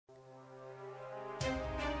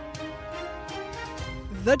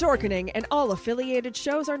The Dorkening and all affiliated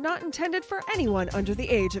shows are not intended for anyone under the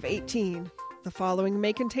age of 18. The following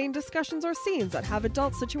may contain discussions or scenes that have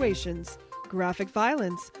adult situations, graphic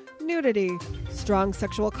violence, nudity, strong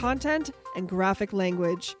sexual content, and graphic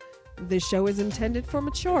language. This show is intended for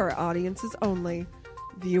mature audiences only.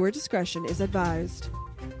 Viewer discretion is advised.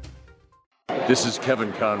 This is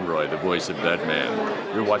Kevin Conroy, the voice of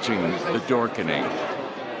Batman. You're watching The Dorkening.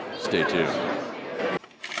 Stay tuned.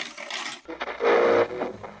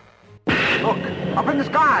 Look, up in the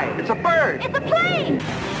sky, it's a bird. It's a plane!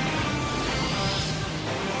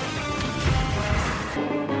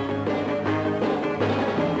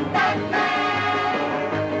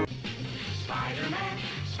 Batman!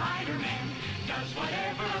 Spider-Man does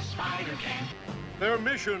whatever a spider can. Their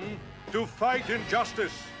mission, to fight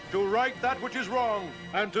injustice, to right that which is wrong,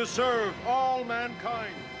 and to serve all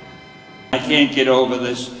mankind. I can't get over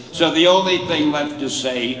this, so the only thing left to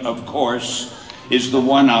say, of course, is the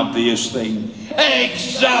one obvious thing.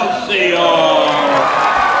 Excelsior!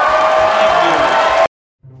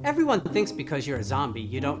 Everyone thinks because you're a zombie,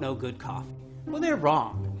 you don't know good coffee. Well, they're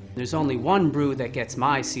wrong. There's only one brew that gets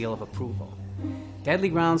my seal of approval. Deadly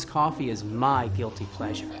Grounds coffee is my guilty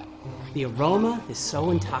pleasure. The aroma is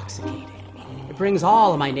so intoxicating. It brings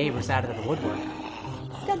all of my neighbors out of the woodwork.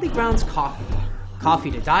 Deadly Grounds coffee.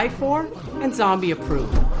 Coffee to die for and zombie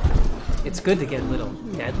approved. It's good to get a little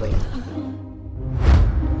deadly.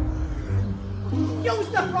 Use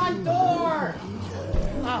the front door!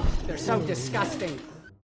 Oh, they're so disgusting.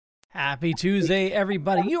 Happy Tuesday,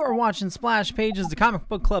 everybody. You are watching Splash Pages, the comic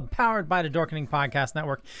book club powered by the Dorkening Podcast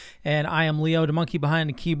Network. And I am Leo, the monkey behind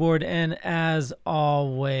the keyboard. And as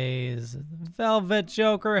always, Velvet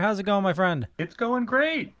Joker, how's it going, my friend? It's going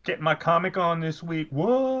great. Getting my comic on this week.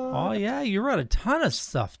 Whoa. Oh, yeah. You wrote a ton of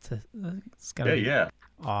stuff. It's gonna be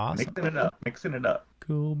awesome. Mixing it up.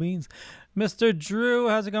 Cool beans. Mr. Drew,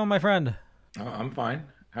 how's it going, my friend? I'm fine.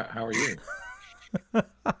 How are you?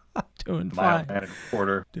 Doing fine.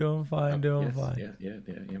 Doing fine. Yeah,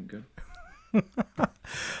 I'm good.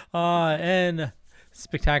 And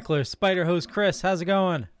spectacular spider host Chris, how's it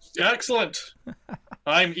going? Excellent.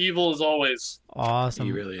 I'm evil as always. Awesome.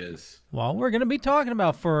 He really is. Well, we're going to be talking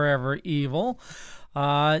about Forever Evil.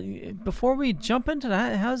 Before we jump into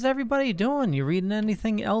that, how's everybody doing? You reading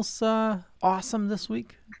anything else awesome this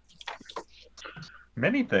week?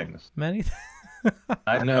 Many things.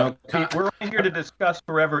 I know. We're only here to discuss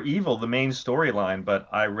Forever Evil, the main storyline, but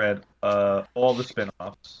I read all the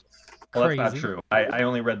spin-offs. Well, that's not true. I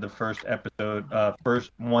only read the first episode,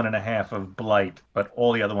 first 1.5 of Blight, but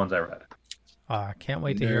all the other ones I read. I can't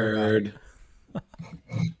wait to hear it.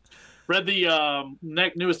 Read the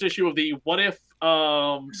newest issue of the What If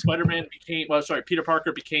Peter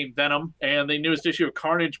Parker became Venom, and the newest issue of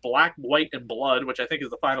Carnage, Black, White, and Blood, which I think is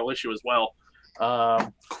the final issue as well.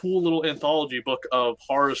 Cool little anthology book of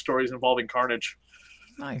horror stories involving Carnage.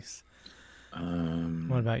 Nice.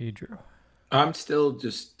 What about you, Drew? I'm still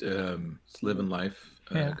just living life,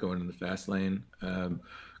 going in the fast lane,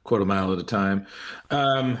 quarter mile at a time.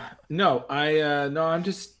 I'm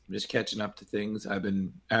just catching up to things.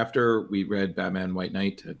 After we read Batman White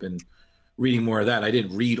Knight, I've been reading more of that. I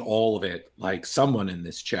didn't read all of it like someone in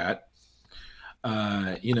this chat.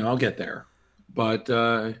 I'll get there. But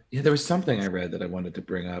there was something I read that I wanted to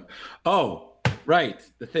bring up. Oh, right.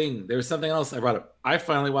 There was something else I brought up. I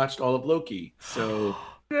finally watched all of Loki. So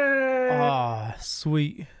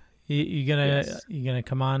sweet. You gonna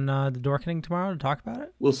come on the Dorkening tomorrow to talk about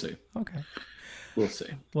it? We'll see. Okay. We'll see.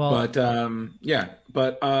 Well, what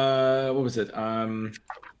was it?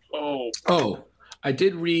 I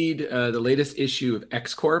did read the latest issue of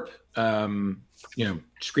X Corp.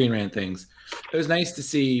 Screen Rant things. It was nice to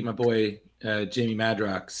see my boy Jamie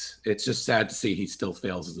Madrox. It's just sad to see he still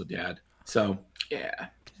fails as a dad. So yeah.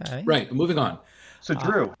 Okay. Right. Moving on. So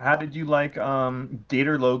Drew, how did you like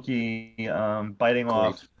Gator Loki biting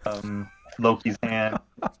off Loki's hand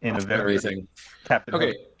in a very Captain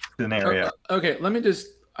Hook scenario? Okay. Let me just.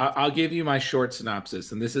 I'll give you my short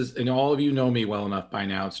synopsis, and all of you know me well enough by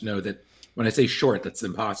now to know that when I say short, that's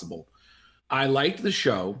impossible. I liked the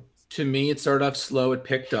show. To me, it started off slow. It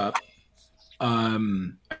picked up.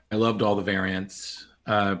 I loved all the variants.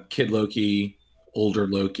 Kid Loki, older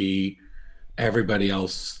Loki, everybody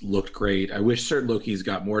else looked great. I wish certain Lokis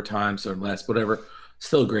got more time, certain less, whatever.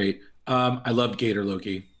 Still great. I loved Gator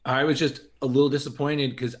Loki. I was just a little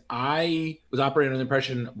disappointed because I was operating on the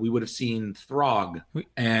impression we would have seen Throg,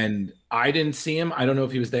 and I didn't see him. I don't know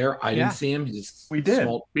if he was there. I didn't see him. We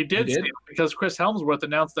did see him because Chris Helmsworth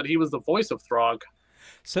announced that he was the voice of Throg.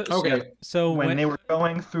 So when they were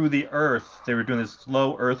going through the Earth, they were doing this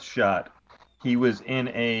slow Earth shot, He was in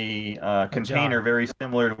a container very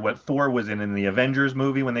similar to what Thor was in the Avengers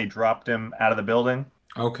movie when they dropped him out of the building.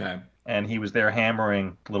 Okay. And he was there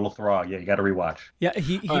hammering Little Throg. Yeah, you got to rewatch. Yeah,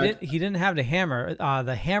 he didn't have the hammer.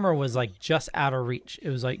 The hammer was like just out of reach. It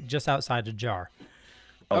was like just outside the jar.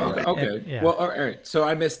 Okay. Yeah. Well, all right. So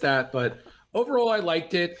I missed that, but overall, I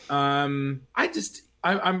liked it. I'm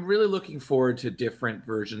really looking forward to different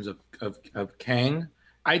versions of Kang.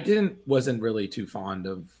 I wasn't really too fond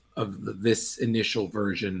of this initial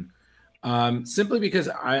version, simply because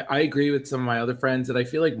I agree with some of my other friends that I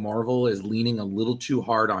feel like Marvel is leaning a little too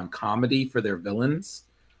hard on comedy for their villains,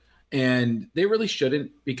 and they really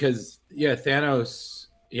shouldn't, because Thanos,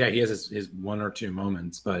 he has his one or two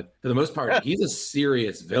moments, but for the most part, he's a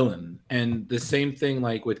serious villain. And the same thing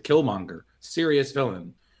like with Killmonger, serious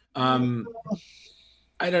villain. I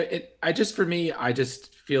just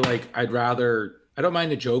feel like I don't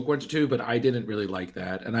mind a joke once or two, but I didn't really like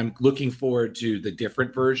that. And I'm looking forward to the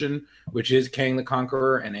different version, which is Kang the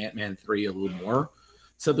Conqueror and Ant-Man 3 a little more,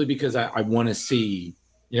 simply because I want to see,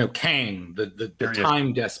 Kang, the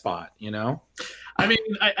time despot, I mean,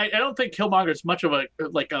 I don't think Killmonger's much of a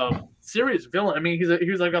serious villain. I mean,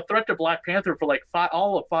 he was like a threat to Black Panther for like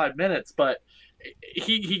all of 5 minutes, but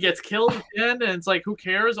he gets killed again, and it's like, who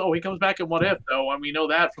cares? Oh, he comes back in What If, though, and we know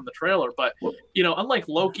that from the trailer. But unlike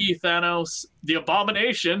Loki, Thanos, the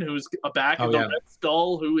Abomination, who's back, and the Red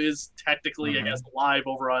Skull, who is technically, I guess, alive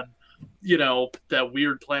over on, that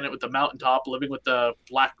weird planet with the mountaintop, living with the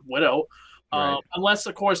Black Widow. Right. Unless,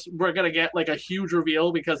 of course, we're gonna get like a huge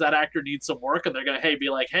reveal because that actor needs some work, and they're gonna be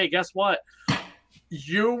like, hey, guess what?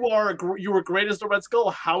 You were great as the Red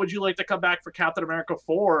Skull. How would you like to come back for Captain America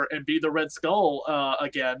 4 and be the Red Skull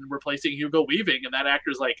again, replacing Hugo Weaving? And that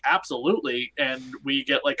actor's like, absolutely. And we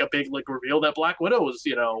get like a big reveal that Black Widow is,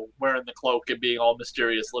 wearing the cloak and being all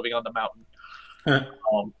mysterious, living on the mountain. I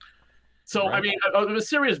mean, the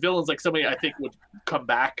serious villains, like somebody I think would come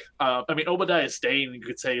back. I mean, Obadiah Stane, you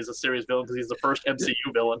could say, is a serious villain because he's the first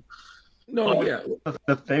MCU villain. No,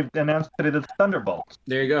 they've announced that it's Thunderbolts.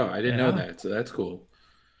 There you go. I didn't know that, so that's cool.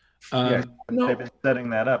 They've been setting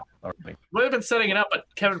that up already. Well, they've been setting it up, but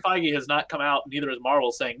Kevin Feige has not come out, neither has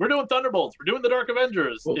Marvel, saying we're doing Thunderbolts, we're doing the Dark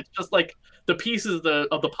Avengers. It's just like the pieces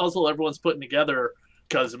of the puzzle everyone's putting together,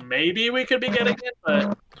 because maybe we could be getting it.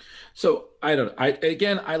 But so I don't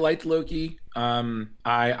know. I liked Loki.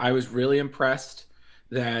 I was really impressed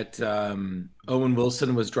that Owen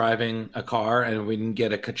Wilson was driving a car and we didn't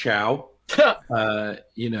get a ka-chow. Because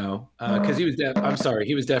he was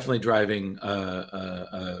definitely driving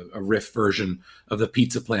a Riff version of the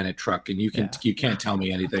Pizza Planet truck, and you can't tell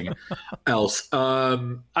me anything else.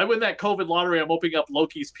 I win that COVID lottery. I'm opening up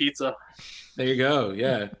Loki's Pizza. There you go.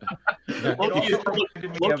 Yeah, Loki is public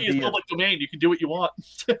domain. You can do what you want.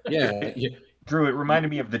 yeah. Drew, it reminded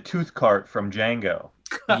me of the tooth cart from Django.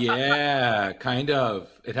 Yeah, kind of.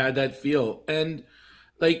 It had that feel, and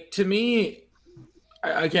to me.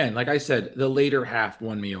 Again, like I said, the later half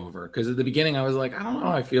won me over, because at the beginning I was like, I don't know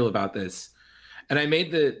how I feel about this. And I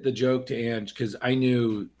made the joke to Ange because I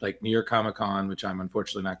knew New York Comic Con, which I'm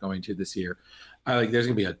unfortunately not going to this year, there's going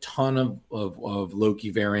to be a ton of Loki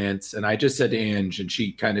variants. And I just said to Ange, and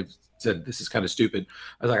she kind of said, this is kind of stupid.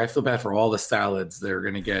 I was like, I feel bad for all the salads that are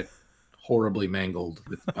going to get horribly mangled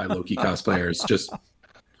by Loki cosplayers.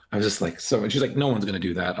 I was just like, so, and she's like, no one's going to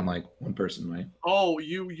do that. I'm like, one person might. Oh,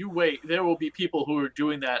 you wait. There will be people who are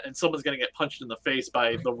doing that, and someone's going to get punched in the face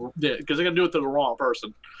by because they're going to do it to the wrong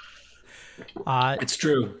person. It's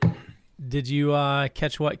true. Did you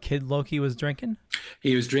catch what Kid Loki was drinking?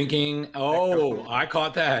 He was drinking. Oh, I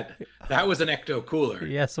caught that. That was an Ecto Cooler.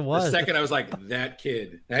 Yes, it was. The second I was like, that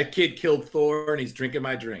kid killed Thor, and he's drinking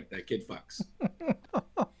my drink. That kid fucks.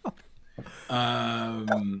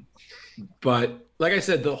 But like I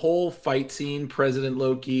said, the whole fight scene, President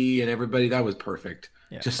Loki and everybody, that was perfect.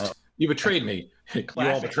 Yeah. You betrayed me. You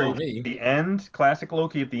all betrayed me. The end, classic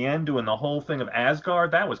Loki at the end, doing the whole thing of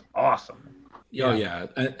Asgard, that was awesome. Oh, yeah.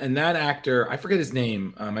 And that actor, I forget his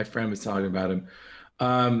name. My friend was talking about him.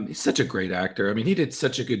 He's such a great actor. I mean, he did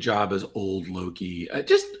such a good job as old Loki.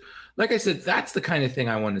 Just, like I said, that's the kind of thing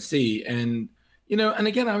I want to see. And, and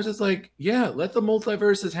again, I was just like, yeah, let the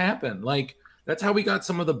multiverses happen. That's how we got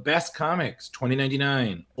some of the best comics.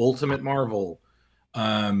 2099, Ultimate Marvel,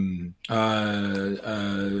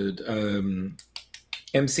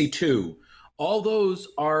 MC2. All those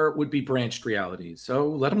would be branched realities. So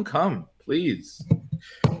let them come, please.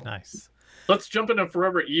 Nice. Let's jump into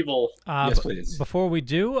Forever Evil. Yes, please. Before we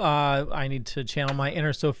do, I need to channel my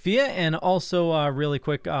inner Sophia, and also really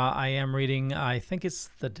quick, I am reading. I think it's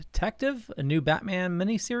The Detective, a new Batman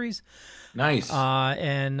miniseries. Nice.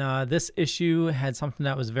 And this issue had something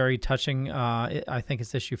that was very touching. I think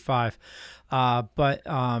it's issue 5. But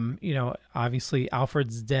obviously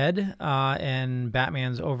Alfred's dead, and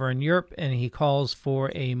Batman's over in Europe, and he calls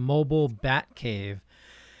for a mobile bat cave.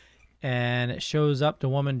 And it shows up the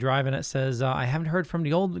woman driving it, says, I haven't heard from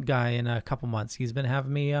the old guy in a couple months. He's been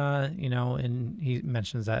having me, and he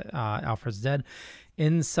mentions that Alfred's dead.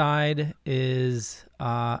 Inside is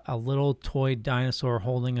a little toy dinosaur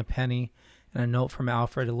holding a penny and a note from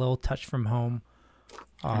Alfred, a little touch from home.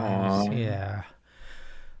 Yeah.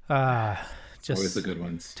 Just always the good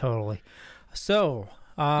ones. Totally. So...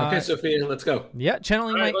 okay, Sophia, let's go. Yeah,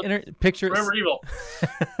 channeling my inner picture. Forever Evil.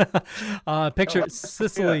 Picture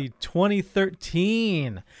Sicily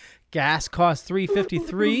 2013. Gas cost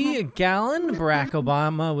 $3.53 a gallon. Barack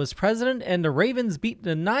Obama was president, and the Ravens beat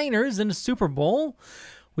the Niners in the Super Bowl.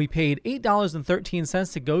 We paid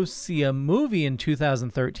 $8.13 to go see a movie in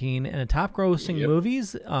 2013, and the top grossing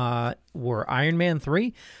movies were Iron Man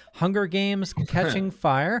 3, Hunger Games, Catching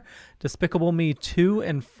Fire, Despicable Me 2,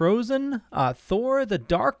 and Frozen. Thor, The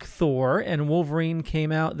Dark Thor, and Wolverine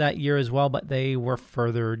came out that year as well, but they were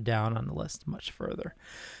further down on the list, much further.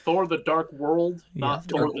 Thor, The Dark World, not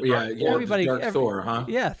Thor, The Dark Thor. Everybody, Thor, huh?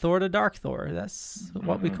 Yeah, Thor, The Dark Thor. That's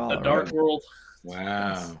what we call it. The Dark World.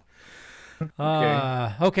 Wow.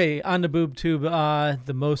 Okay, on the boob tube,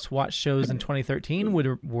 the most watched shows in 2013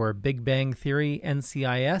 were Big Bang Theory,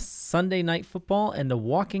 NCIS, Sunday Night Football, and The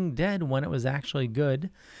Walking Dead when it was actually good.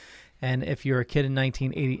 And if you're a kid in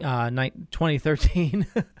 2013,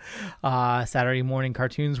 Saturday morning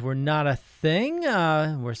cartoons were not a thing.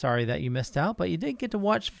 We're sorry that you missed out, but you did get to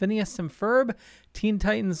watch Phineas and Ferb, Teen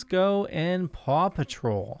Titans Go, and Paw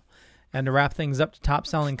Patrol. And to wrap things up, the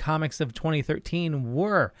top-selling comics of 2013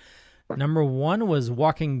 were... Number 1 was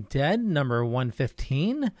Walking Dead, number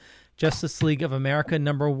 115. Justice League of America,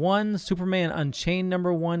 number 1. Superman Unchained,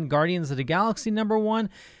 number 1. Guardians of the Galaxy, number 1.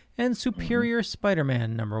 And Superior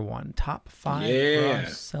Spider-Man, number 1. Top 5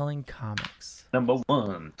 selling comics. Number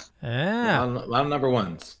 1. Yeah. A lot of number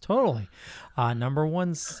 1s. Totally. Number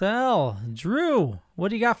 1 sell. Drew, what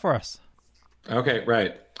do you got for us? Okay,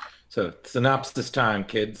 right. So, synopsis time,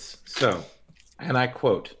 kids. So, and I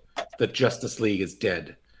quote, "The Justice League is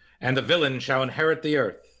dead, and the villain shall inherit the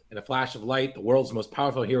earth. In a flash of light, the world's most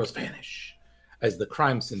powerful heroes vanish. As the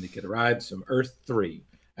crime syndicate arrives from Earth 3,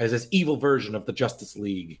 as this evil version of the Justice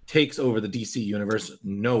League takes over the DC universe,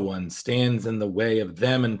 no one stands in the way of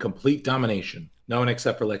them in complete domination. No one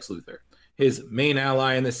except for Lex Luthor. His main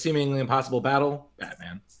ally in this seemingly impossible battle,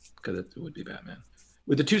 Batman, because it would be Batman.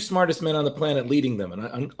 With the 2 smartest men on the planet leading them, and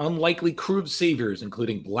an unlikely crew of saviors,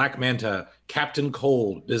 including Black Manta, Captain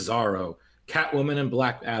Cold, Bizarro, Catwoman, and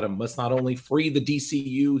Black Adam, must not only free the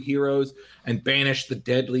DCU heroes and banish the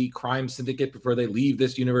deadly crime syndicate before they leave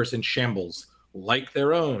this universe in shambles, like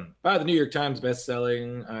their own. By the New York Times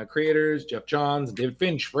best-selling creators, Jeff Johns and David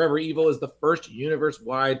Finch, Forever Evil is the first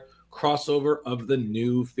universe-wide crossover of the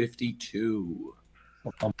New 52.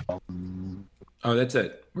 Oh, that's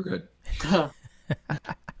it. We're good.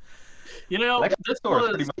 You know, Lex this Luthor is was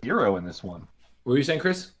pretty much hero in this one. What were you saying,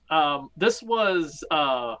 Chris? this was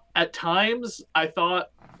at times I thought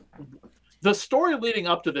the story leading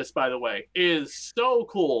up to this, by the way, is so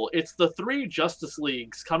cool. It's the 3 Justice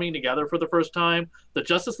Leagues coming together for the first time. The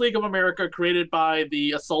Justice League of America, created by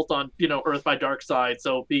the assault on, Earth by Darkseid.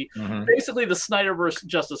 So basically the Snyderverse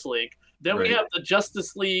Justice League. Then we have the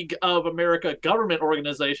Justice League of America government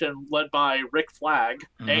organization led by Rick Flag,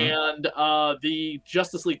 and the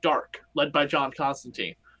Justice League Dark led by John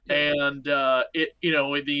Constantine. And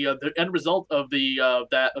the end result of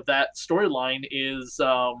that storyline is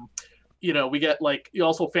we get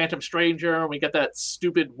also Phantom Stranger, and we get that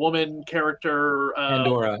stupid woman character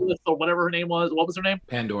Pandora, or whatever her name was. What was her name?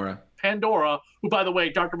 Pandora, who, by the way,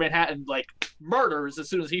 Dr. Manhattan murders as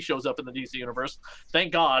soon as he shows up in the DC universe.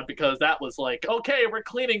 Thank God, because that was okay, we're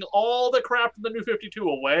cleaning all the crap from the New 52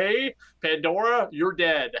 away. Pandora, you're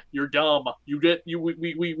dead. You're dumb.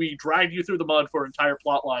 We dragged you through the mud for an entire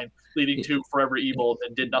plot line leading to Forever Evil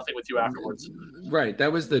and did nothing with you afterwards. Right.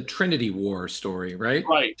 That was the Trinity War story, right?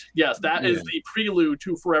 Right. Yes, that is the prelude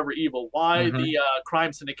to Forever Evil. Why the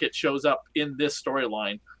crime syndicate shows up in this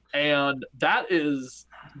storyline. And that is...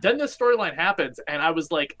 Then this storyline happens, and I was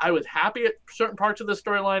happy at certain parts of the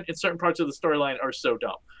storyline, and certain parts of the storyline are so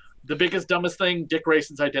dumb. The biggest, dumbest thing, Dick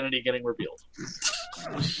Grayson's identity getting revealed.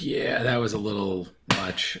 Yeah, that was a little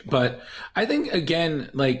much. But I think,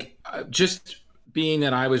 again, just being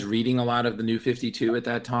that I was reading a lot of the New 52 at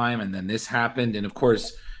that time, and then this happened, and of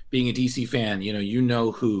course, being a DC fan, you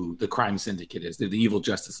know who the Crime Syndicate is, the evil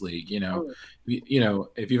Justice League.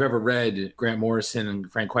 If you've ever read Grant Morrison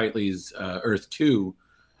and Frank Quitely's Earth 2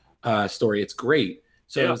 story, it's great.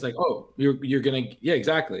 So I was like, oh, you're gonna,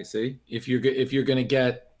 exactly. See, if you're gonna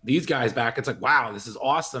get these guys back, it's like, wow, this is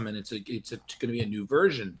awesome, and it's gonna be a new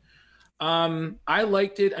version. I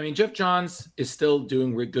liked it. I mean, Jeff Johns is still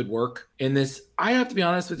doing good work in this. I have to be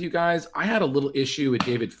honest with you guys. I had a little issue with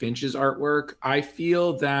David Finch's artwork. I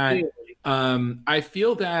feel that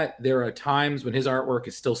there are times when his artwork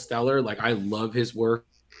is still stellar. Like, I love his work.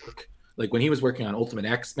 Like when he was working on Ultimate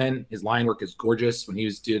X-Men, his line work is gorgeous. When he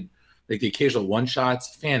did like the occasional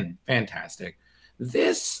one-shots, fantastic.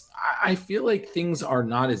 This, I feel like things are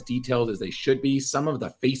not as detailed as they should be. Some of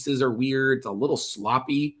the faces are weird. It's a little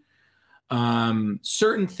sloppy.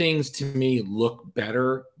 Certain things to me look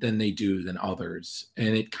better than they do than others. And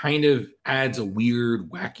it kind of adds a weird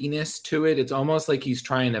wackiness to it. It's almost like he's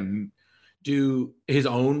trying to do his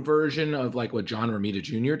own version of like what John Romita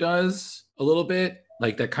Jr. does a little bit,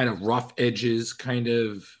 like that kind of rough edges kind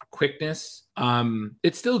of quickness.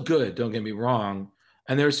 It's still good, don't get me wrong.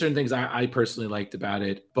 And there are certain things I personally liked about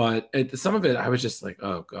it, but some of it I was just like,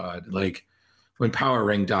 oh God, like when Power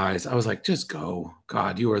Ring dies, I was like, just go.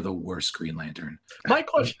 God, you are the worst Green Lantern. My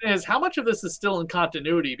question is, how much of this is still in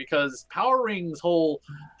continuity? Because Power Ring's whole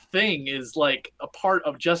thing is like a part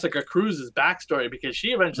of Jessica Cruz's backstory, because she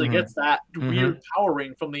eventually gets that weird Power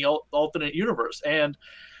Ring from the alternate universe. And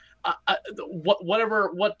what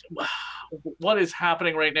is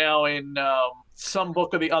happening right now in some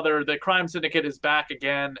book or the other, the Crime Syndicate is back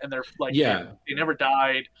again, and they're like, they never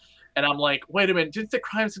died. And I'm like, wait a minute, didn't the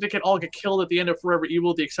Crime Syndicate all get killed at the end of Forever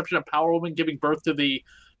Evil, with the exception of Power Woman giving birth to the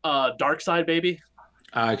Dark Side baby?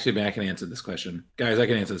 Excuse me, I can answer this question. Guys, I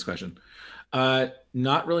can answer this question.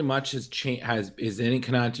 Not really much is any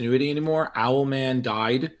continuity anymore. Owlman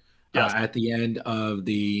died at the end of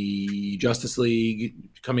the Justice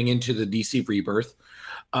League, coming into the DC Rebirth.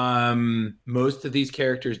 Most of these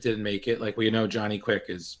characters didn't make it. Like, we know Johnny Quick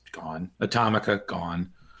is gone. Atomica,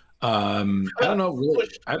 gone. I don't know. Really,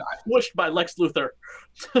 squished by Lex Luthor.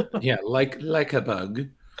 Yeah, like a bug.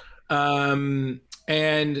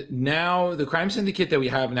 And now the Crime Syndicate that we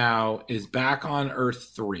have now is back on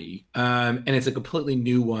Earth 3, and it's a completely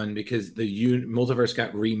new one because the multiverse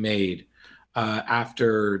got remade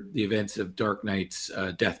after the events of Dark Knight's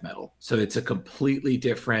death metal. So it's a completely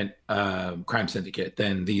different Crime Syndicate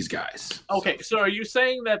than these guys. Okay, so are you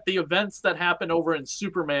saying that the events that happened over in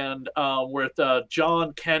Superman with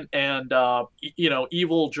John Kent and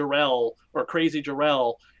Evil Jor-El or Crazy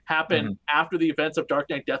Jor-El happened after the events of Dark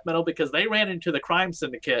Knight Death Metal? Because they ran into the Crime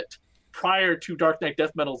Syndicate prior to Dark Knight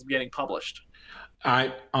Death Metal getting published.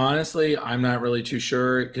 I'm not really too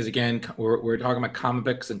sure, because again, we're talking about comic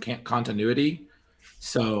books and continuity,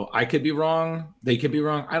 so I could be wrong. They could be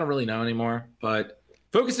wrong. I don't really know anymore. But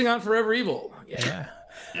focusing on Forever Evil,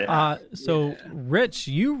 So, Rich,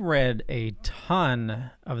 you read a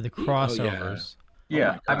ton of the crossovers.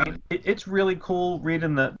 I mean, it's really cool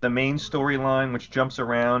reading the main storyline, which jumps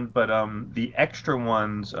around, but the extra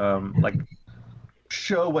ones like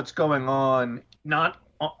show what's going on, not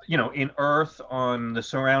in Earth, on the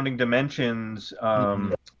surrounding dimensions.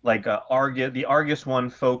 Like the Argus one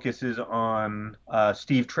focuses on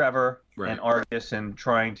Steve Trevor and Argus and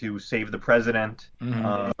trying to save the president,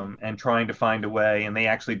 and trying to find a way. And they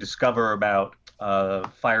actually discover about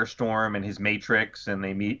Firestorm and his Matrix, and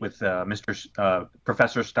they meet with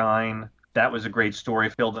Professor Stein. That was a great story,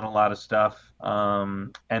 filled in a lot of stuff.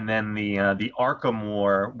 And then the Arkham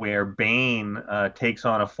War, where Bane takes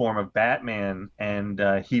on a form of Batman, and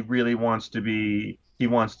he really wants to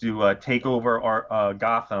take over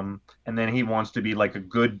Gotham, and then he wants to be like a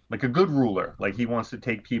good ruler. Like, he wants to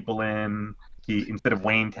take people in. Instead of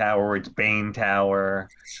Wayne Tower, it's Bane Tower.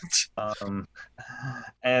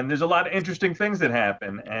 And there's a lot of interesting things that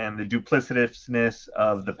happen, and the duplicitousness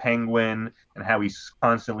of the Penguin and how he's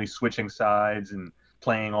constantly switching sides and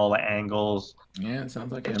playing all the angles. Yeah, it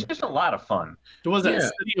sounds like it's just a lot of fun. Was that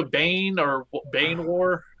City of Bane or Bane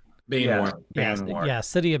War? Bane War. Yeah,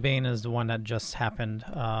 City of Bane is the one that just happened.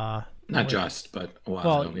 Not just, but a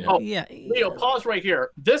while ago. Leo, pause right here.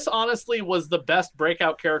 This honestly was the best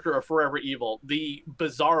breakout character of Forever Evil, the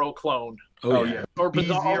Bizarro clone. Oh, yeah. Or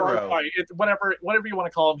Bizarro. B-Zero. Sorry, whatever you want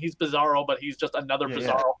to call him, he's Bizarro, but he's just another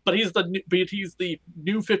Bizarro. But he's the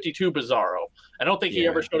new 52 Bizarro. I don't think he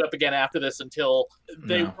ever showed up again after this until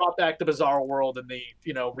they brought back the Bizarro world in the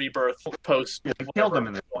rebirth post. Yeah, they killed him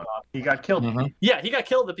in this one. He got killed. Yeah, he got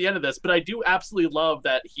killed at the end of this. But I do absolutely love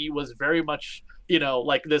that he was very much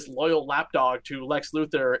like this loyal lapdog to Lex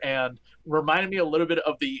Luthor, and reminded me a little bit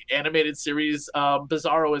of the animated series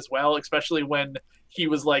Bizarro as well, especially when he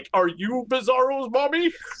was like, "Are you Bizarro's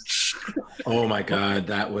mommy?" Oh my God,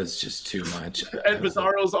 that was just too much. And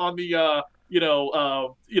Bizarro's on the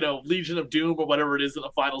Legion of Doom or whatever it is in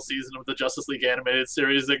the final season of the Justice League animated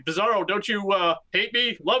series. Like, Bizarro, don't you hate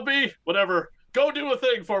me, love me, whatever? Go do a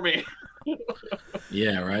thing for me.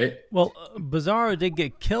 Yeah, right. Well, Bizarro did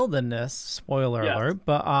get killed in this. Spoiler alert.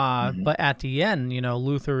 But at the end,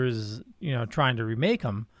 Luthor is trying to remake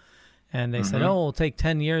him. And they said, "Oh, it'll take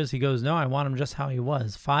 10 years." He goes, "No, I want him just how he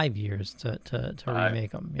was. 5 years to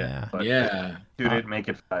remake him." Yeah. Dude didn't make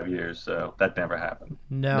it 5 years, so that never happened.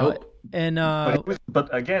 No. Nope. And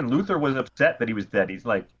but again, Luthor was upset that he was dead. He's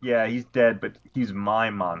like, "Yeah, he's dead, but he's my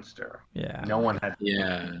monster. Yeah. No one has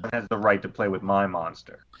the right to play with my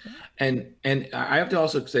monster." And I have to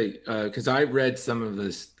also say, because I read some of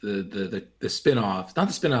this, the spin-offs, not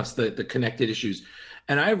the spin-offs, the connected issues.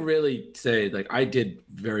 And I really say, like, I did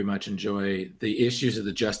very much enjoy the issues of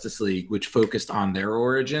the Justice League, which focused on their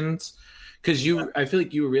origins, because I feel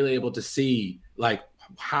like you were really able to see, like,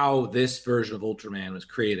 how this version of Ultraman was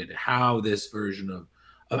created, how this version of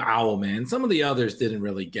Owlman. Some of the others didn't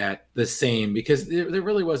really get the same because there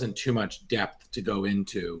really wasn't too much depth to go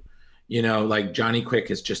into. Like Johnny Quick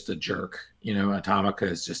is just a jerk. Atomica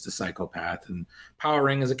is just a psychopath, and Power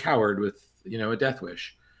Ring is a coward with a death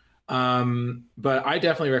wish. But I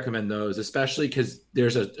definitely recommend those, especially because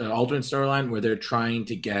there's an alternate storyline where they're trying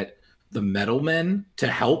to get the Metal Men to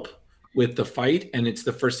help with the fight, and it's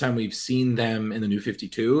the first time we've seen them in the New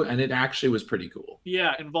 52, and it actually was pretty cool.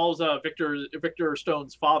 Yeah, involves Victor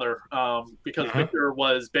Stone's father, because Victor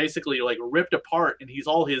was basically like ripped apart, and he's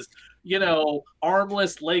all his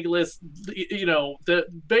armless, legless,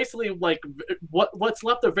 basically like what's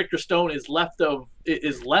left of Victor Stone is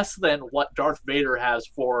less than what Darth Vader has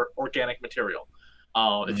for organic material.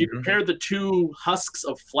 If you compare the two husks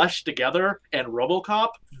of flesh together and RoboCop,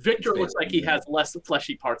 Victor looks like he has less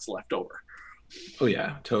fleshy parts left over. Oh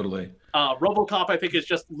yeah, totally. RoboCop, I think, is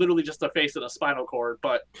literally just a face and a spinal cord,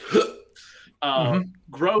 but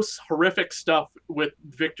gross, horrific stuff with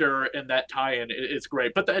Victor and that tie-in. It's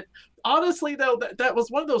great. But honestly, though, that was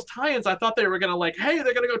one of those tie-ins I thought they were going to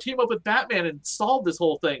they're going to go team up with Batman and solve this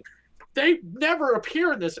whole thing. They never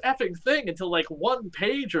appear in this effing thing until like one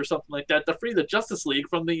page or something like that to free the Justice League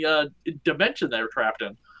from the dimension they're trapped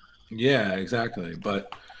in. Yeah, exactly.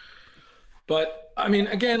 But I mean,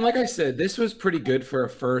 again, like I said, this was pretty good for a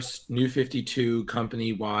first New 52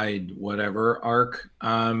 company-wide whatever arc.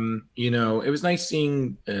 It was nice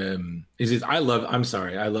seeing. I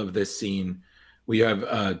love this scene. We have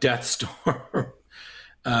Deathstorm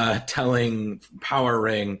telling Power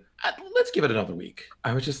Ring, let's give it another week.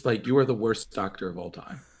 I was just like, you are the worst doctor of all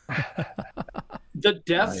time. The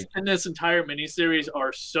deaths in this entire miniseries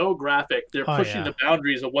are so graphic. They're pushing the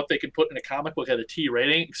boundaries of what they can put in a comic book at a T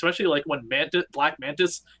rating, especially like when Black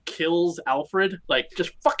Mantis kills Alfred, like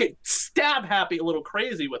just fucking stab happy a little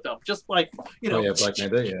crazy with them. Just like, Black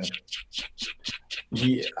Mantis,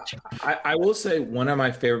 yeah. I will say one of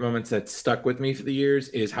my favorite moments that stuck with me for the years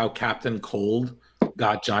is how Captain Cold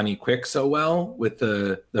got Johnny Quick so well with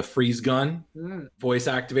the freeze gun, voice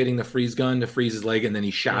activating the freeze gun to freeze his leg, and then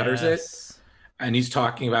he shatters it. And he's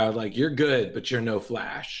talking about like, you're good, but you're no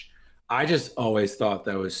Flash. I just always thought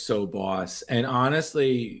that was so boss. And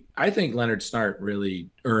honestly, I think Leonard Snart really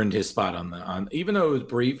earned his spot on even though it was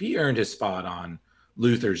brief, he earned his spot on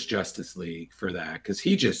Luthor's Justice League for that, because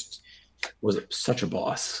he just was such a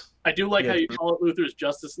boss. I do like how you call it Luthor's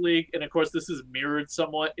Justice League, and of course this is mirrored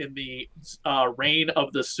somewhat in the reign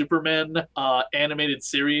of the Superman animated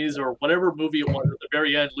series or whatever movie it was. At the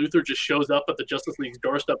very end, Luthor just shows up at the Justice League's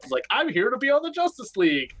doorstep and is like, "I'm here to be on the Justice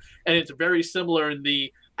League," and it's very similar in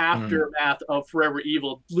the aftermath of Forever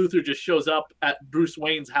Evil. Luthor just shows up at Bruce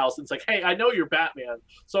Wayne's house and it's like, "Hey, I know you're Batman,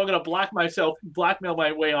 so I'm going to blackmail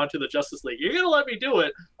my way onto the Justice League. You're going to let me do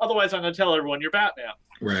it, otherwise I'm going to tell everyone you're Batman."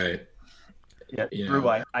 Right. Yeah, Drew,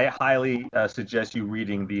 I highly suggest you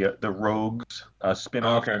reading the Rogues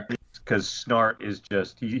spin-off, because Snart is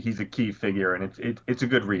just he's a key figure, and it's a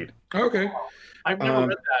good read. Okay. I've never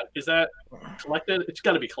read that. Is that collected? It's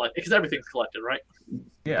got to be collected because everything's collected, right?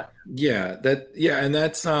 Yeah. Yeah. And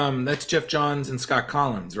that's Jeff Johns and Scott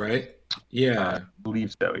Collins, right? Yeah, I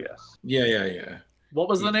believe so. Yes. Yeah. What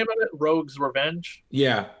was the name of it? Rogue's Revenge?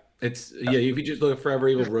 Yeah. If you just look at Forever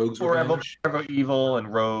Evil, Rogue's Revenge. Forever Evil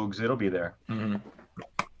and Rogues, it'll be there. Mm-hmm.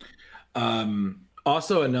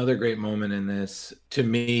 Also, another great moment in this, to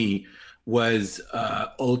me, was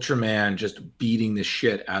Ultraman just beating the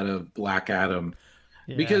shit out of Black Adam.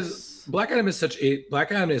 Yes. Because Black Adam is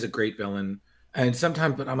a great villain. And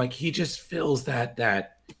sometimes, but I'm like, he just fills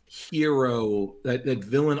that hero, that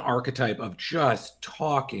villain archetype of just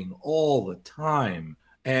talking all the time.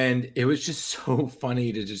 And it was just so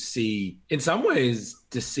funny to just see, in some ways,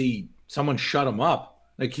 to see someone shut him up.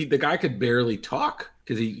 Like the guy could barely talk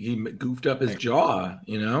because he goofed up his jaw,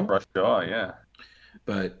 Rough jaw, yeah.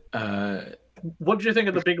 But what did you think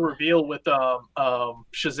of the big reveal with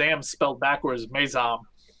Shazam spelled backwards, Mazam?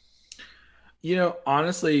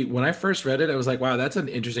 Honestly, when I first read it, I was like, wow, that's an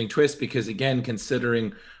interesting twist because, again,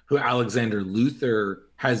 considering who Alexander Luthor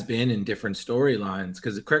has been in different storylines,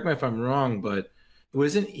 because correct me if I'm wrong, but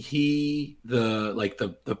wasn't he the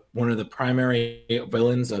one of the primary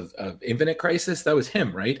villains of Infinite Crisis? That was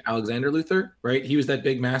him, right? Alexander Luthor, right? He was that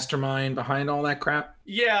big mastermind behind all that crap.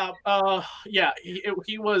 Yeah,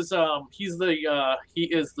 he was. He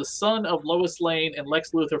is the son of Lois Lane and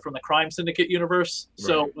Lex Luthor from the Crime Syndicate universe. Right.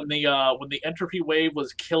 So when the Entropy Wave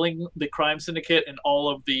was killing the Crime Syndicate and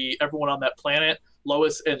everyone on that planet,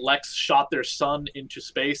 Lois and Lex shot their son into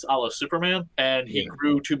space a la Superman, and he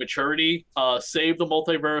grew to maturity, saved the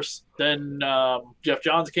multiverse. Then Jeff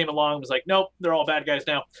Johns came along and was like, nope, they're all bad guys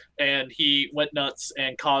now. And he went nuts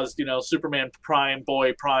and caused, Superman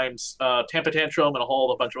Prime's temper tantrum and a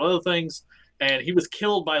whole bunch of other things. And he was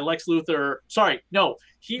killed by Lex Luthor. Sorry, no,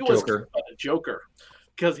 he was killed by the Joker.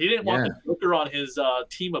 Because he didn't want the Joker on his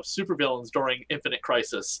team of supervillains during Infinite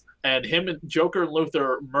Crisis. And him and Joker and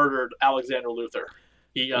Luthor murdered Alexander Luthor.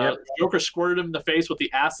 Joker squirted him in the face with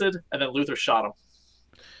the acid, and then Luthor shot him.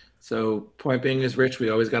 So, point being is, Rich,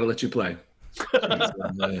 we always got to let you play.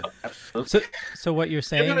 So what you're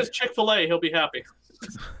saying... Give him his Chick-fil-A, he'll be happy.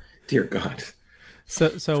 Dear God.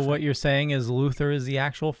 So what you're saying is Luthor is the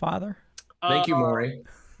actual father? Thank you, Maury.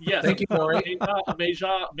 Yes. Thank you, Maury.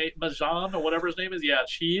 Majan, or whatever his name is. Yeah,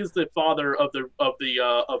 she is the father of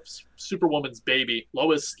Superwoman's baby,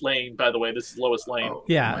 Lois Lane. By the way, this is Lois Lane. Oh,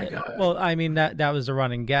 yeah. Well, I mean that was a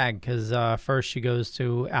running gag because first she goes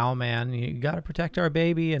to Owlman, you got to protect our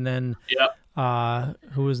baby, and then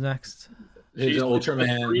who was next? She's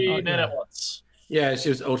Ultraman. 3 men at once. Yeah, she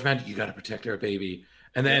was Ultraman. You got to protect our baby,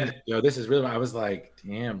 and then this is really. I was like,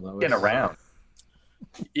 damn, Lois. Getting around.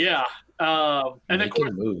 Yeah. And of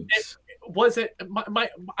course,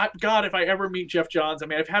 God, if I ever meet Jeff Johns, I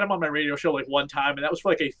mean, I've had him on my radio show like one time, and that was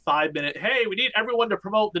for like a 5-minute, hey, we need everyone to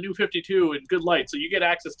promote the New 52 in Good Light. So you get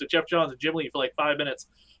access to Jeff Johns and Jim Lee for like 5 minutes.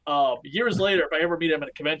 Years later, if I ever meet him at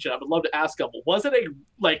a convention, I would love to ask him, was it a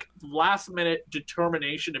last minute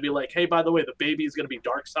determination to be like, hey, by the way, the baby is going to be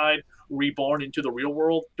Darkseid reborn into the real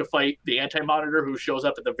world to fight the Anti-Monitor who shows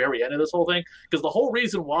up at the very end of this whole thing? Because the whole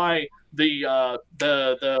reason why the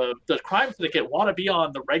Crime Syndicate want to be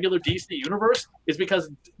on the regular DC universe is because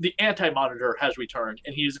the Anti-Monitor has returned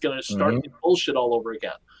and he's going to start the bullshit all over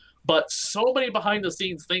again. But so many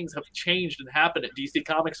behind-the-scenes things have changed and happened at DC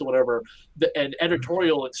Comics or whatever, and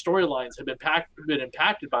editorial and storylines have been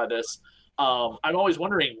impacted by this. I'm always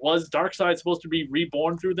wondering, was Darkseid supposed to be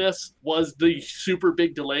reborn through this? Was the super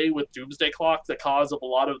big delay with Doomsday Clock the cause of a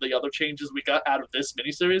lot of the other changes we got out of this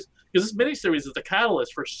miniseries? Because this miniseries is the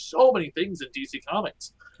catalyst for so many things in DC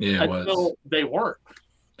Comics. Yeah, it was. They weren't.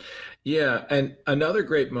 Yeah, and another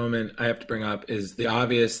great moment I have to bring up is the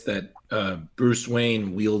obvious that Bruce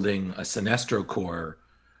Wayne wielding a Sinestro Corps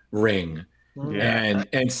ring. Yeah.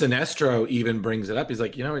 And Sinestro even brings it up. He's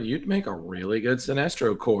like, you'd make a really good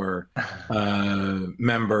Sinestro Corps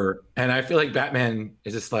member. And I feel like Batman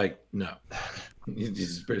is just like, no.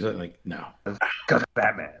 He's like, no. Because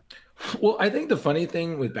Batman. Well, I think the funny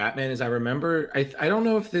thing with Batman is I remember, I don't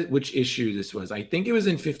know which issue this was. I think it was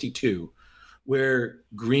in 52. Where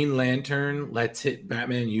Green Lantern lets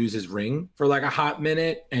Batman use his ring for like a hot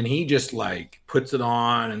minute, and he just like puts it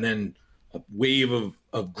on, and then a wave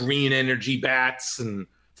of green energy bats and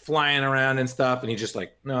flying around and stuff, and he's just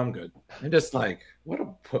like, no, I'm good. And just like,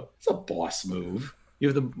 it's a boss move. You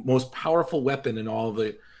have the most powerful weapon in all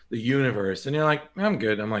the universe, and you're like, I'm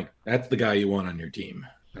good. I'm like, that's the guy you want on your team.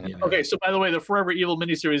 Okay, so by the way, the Forever Evil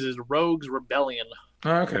miniseries is Rogue's Rebellion.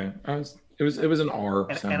 Oh, okay, It was an R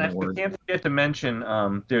sounding word. And I can't forget to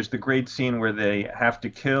mention, there's the great scene where they have to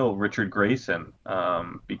kill Richard Grayson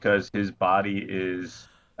because his body is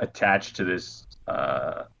attached to this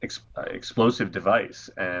explosive device,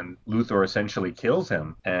 and Luthor essentially kills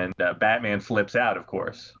him, and Batman flips out, of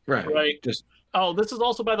course. Right. Just Oh, this is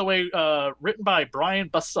also, by the way, written by Brian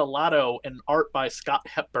Buccellato and art by Scott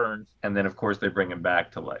Hepburn. And then, of course, they bring him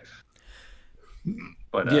back to life.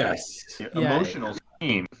 But yes, emotional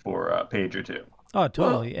scene for a page or two. Oh,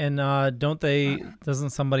 totally. And doesn't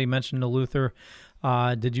somebody mention to Luther,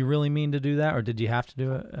 did you really mean to do that, or did you have to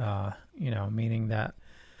do it? Meaning that,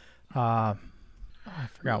 I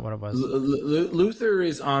forgot what it was. Luther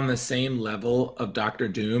is on the same level of Doctor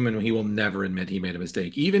Doom, and he will never admit he made a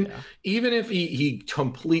mistake. Even if he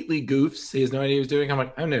completely goofs, he has no idea what he's doing. I'm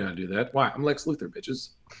like, I'm never gonna do that. Why? I'm Lex Luthor, bitches.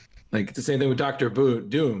 Like, it's the same thing with Doctor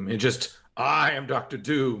Doom. It just, I am Doctor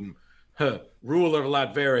Doom. Ruler of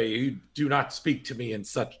Latveria, you do not speak to me in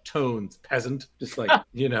such tones, peasant. Just like,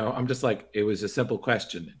 I'm just like, it was a simple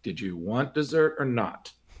question. Did you want dessert or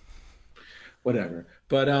not? Whatever.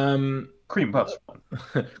 But cream puffs.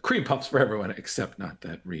 Cream puffs for everyone except not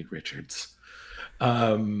that Reed Richards.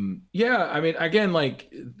 I mean, again,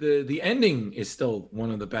 like the ending is still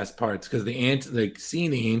one of the best parts, because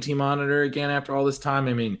seeing the Anti-Monitor again after all this time,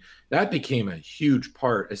 I mean, that became a huge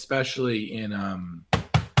part, especially in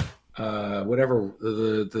whatever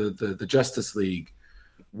the Justice League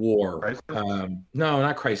war. Crisis? No,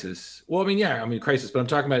 not Crisis. Well, Crisis, but I'm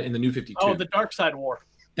talking about in the New 52. Oh, the Dark Side War.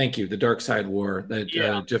 Thank you, the Dark Side War that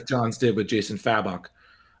Jeff Johns did with Jason Fabok,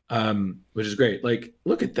 which is great. Like,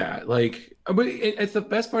 look at that. Like, but it's the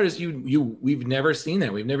best part is we've never seen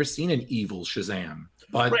that. We've never seen an evil Shazam.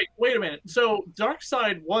 But right, wait a minute. So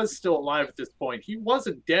Darkseid was still alive at this point. He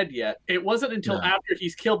wasn't dead yet. It wasn't until after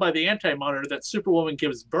he's killed by the Anti-Monitor that Superwoman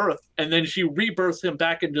gives birth, and then she rebirths him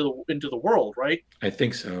back into the world, right? I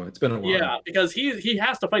think so. It's been a while. Yeah, because he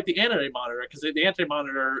has to fight the Anti-Monitor, because the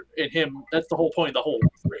Anti-Monitor and him, that's the whole point of the whole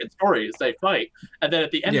story, is they fight. And then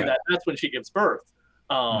at the end of that, that's when she gives birth.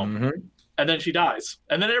 And then she dies.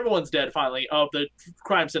 And then everyone's dead, finally, of the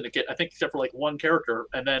crime syndicate, I think, except for like one character.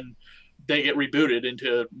 And then they get rebooted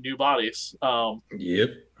into new bodies. Yep.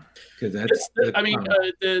 Because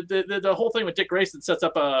the whole thing with Dick Grayson sets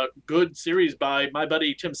up a good series by my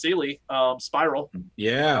buddy Tim Seeley, Spiral.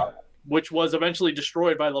 Yeah. Which was eventually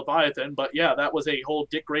destroyed by Leviathan, but yeah, that was a whole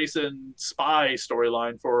Dick Grayson spy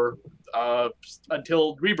storyline for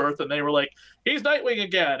until Rebirth, and they were like, he's Nightwing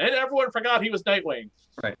again, and everyone forgot he was Nightwing.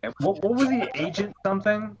 Right. And what was he, Agent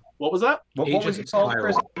something? What was that? What was he called,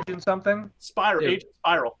 Chris? Agent something? Spiral. Agent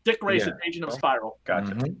Spiral. Dick Grayson, Agent of Spiral.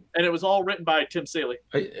 Gotcha. And it was all written by Tim Seeley.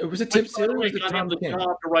 Was it Tim Seeley? Which got him the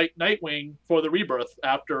job to write Nightwing for the Rebirth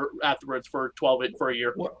afterwards for a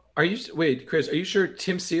year. What? Wait, Chris, are you sure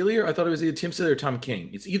Tim Seeley, or I thought it was either Tim Seeley or Tom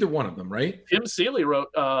King? It's either one of them, right? Tim Seeley wrote,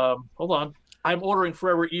 hold on. I'm ordering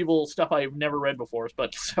Forever Evil stuff I've never read before,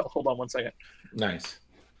 but so, hold on one second. Nice.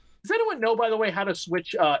 Does anyone know, by the way, how to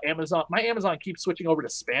switch Amazon? My Amazon keeps switching over to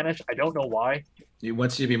Spanish. I don't know why. It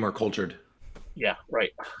wants you to be more cultured. Yeah,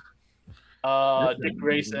 right. Dick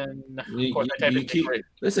Grayson.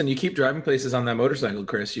 Listen, you keep driving places on that motorcycle,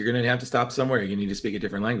 Chris. You're going to have to stop somewhere. You need to speak a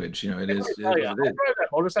different language. I drive that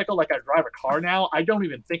motorcycle like I drive a car now. I don't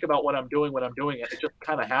even think about what I'm doing when I'm doing it. It just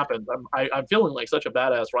kind of happens. I'm feeling like such a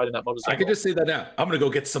badass riding that motorcycle. I could just say that now. I'm going to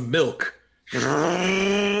go get some milk.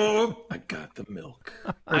 I got the milk.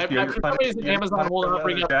 For some reason, Amazon will not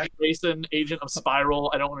bring up Dick Grayson, Agent of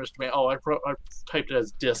Spiral. I don't understand. Oh, I typed it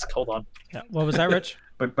as disc. Hold on. Yeah. What was that, Rich?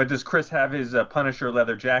 But does Chris have his Punisher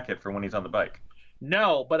leather jacket for when he's on the bike?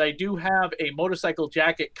 No, but I do have a motorcycle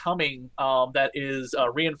jacket coming that is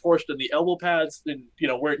reinforced in the elbow pads, and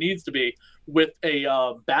where it needs to be, with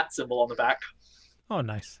a bat symbol on the back. Oh,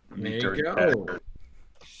 nice. There you go.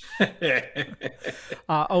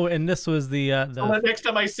 And this was the next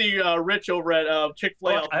time I see Rich over at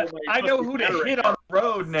Chick-fil-A, I know who to hit on the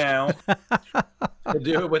road now. I'll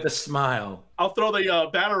do it with a smile. I'll throw the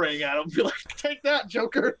batarang at him and be like, take that,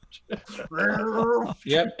 Joker.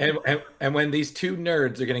 Yep. And when these two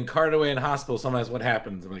nerds are getting carted away in hospital, sometimes what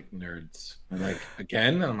happens? I'm like, nerds. I'm like,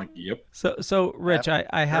 again? And I'm like, yep. So Rich,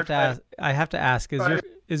 I have to ask,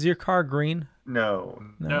 is your car green? No,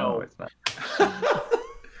 it's not.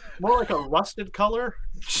 More like a rusted color.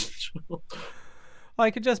 Well,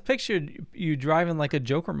 I could just picture you driving like a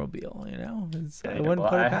Joker mobile, I wouldn't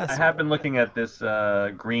put it past I have been looking at this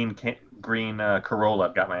green Corolla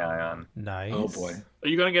I've got my eye on. Nice. Oh boy. Are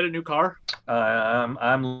you gonna get a new car?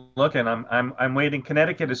 I'm looking. I'm waiting.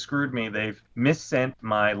 Connecticut has screwed me. They've missent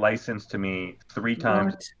my license to me 3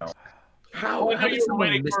 times now.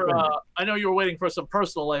 I know you were waiting for some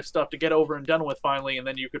personal life stuff to get over and done with finally, and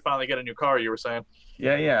then you could finally get a new car. You were saying.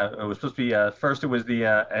 Yeah. It was supposed to be first. It was the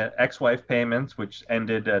ex-wife payments, which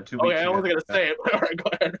ended 2 weeks ago. I wasn't gonna say it. All right, go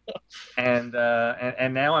ahead. And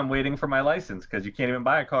now I'm waiting for my license because you can't even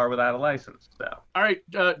buy a car without a license. So. All right,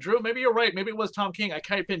 Drew, maybe you're right. Maybe it was Tom King. I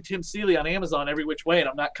type in Tim Seeley on Amazon every which way, and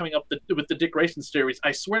I'm not coming up with the Dick Grayson series.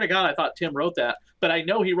 I swear to God, I thought Tim wrote that, but I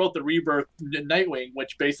know he wrote the Rebirth Nightwing,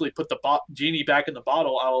 which basically put the genie back in the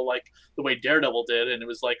bottle, out of like the way Daredevil did, and it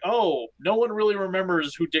was like, oh, no one really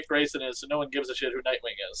remembers who Dick Grayson is, so no one gives a shit who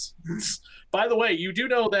Nightwing is. By the way, you do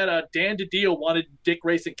know that Dan DiDio wanted Dick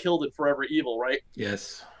Grayson killed in Forever Evil, right?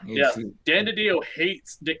 Yes. Yeah. Dan DiDio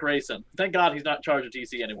hates Dick Grayson. Thank God he's not in charge of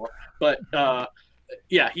DC anymore. But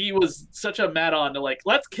yeah, he was such a mad on to like,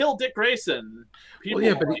 let's kill Dick Grayson. People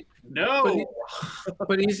no.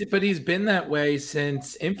 But he's been that way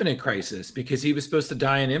since Infinite Crisis, because he was supposed to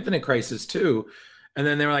die in Infinite Crisis too, and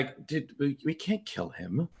then they were like, we can't kill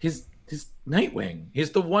him. He's Nightwing.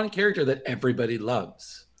 He's the one character that everybody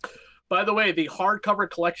loves. By the way, the hardcover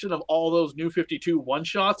collection of all those New 52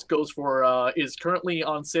 one-shots is currently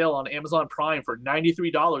on sale on Amazon Prime for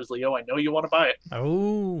 $93, Leo. I know you want to buy it.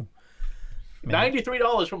 Oh. Man.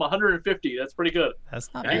 $93 from $150. That's pretty good.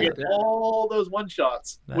 That's not bad. You get all those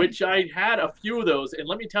one-shots, which I had a few of those, and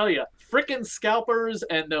let me tell you, frickin' scalpers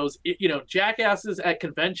and those, jackasses at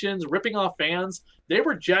conventions ripping off fans, they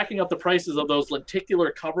were jacking up the prices of those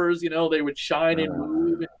lenticular covers. They would shine and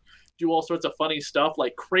move and do all sorts of funny stuff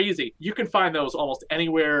like crazy. You can find those almost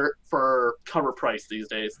anywhere for cover price these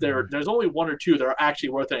days. There's only one or two that are actually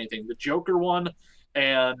worth anything. The Joker one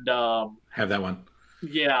and have that one.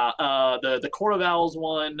 Yeah, the Court of Owls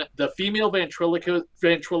one, the female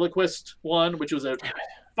ventriloquist one, which was a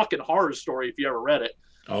fucking horror story if you ever read it.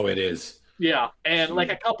 Oh, it is. Yeah, and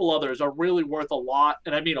like a couple others are really worth a lot,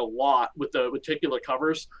 and I mean a lot with the particular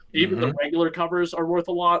covers. Even the regular covers are worth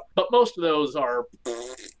a lot, but most of those are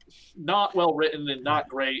not well written and not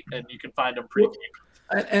great, and you can find them pretty cheap.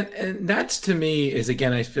 And that's, to me, is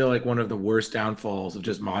again, I feel like one of the worst downfalls of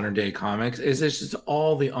just modern day comics is it's just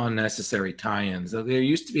all the unnecessary tie-ins. There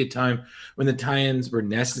used to be a time when the tie-ins were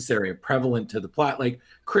necessary, prevalent to the plot. Like,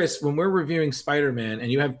 Chris, when we're reviewing Spider-Man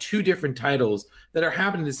and you have two different titles that are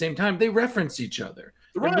happening at the same time, they reference each other.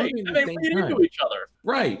 Right, and they feed into each other.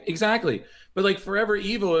 Right, exactly. But like Forever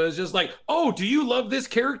Evil is just like, oh, do you love this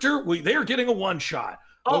character? They're getting a one-shot.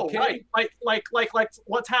 Oh, okay. Right. Like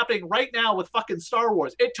what's happening right now with fucking Star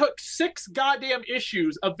Wars. It took 6 goddamn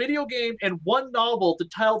issues, a video game, and 1 novel to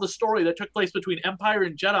tell the story that took place between Empire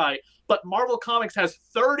and Jedi. But Marvel Comics has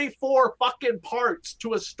 34 fucking parts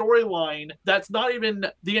to a storyline that's not even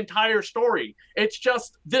the entire story. It's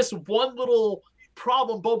just this one little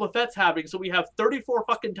problem Boba Fett's having, so we have 34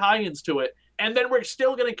 fucking tie-ins to it. And then we're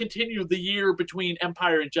still going to continue the year between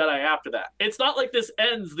Empire and Jedi after that. It's not like this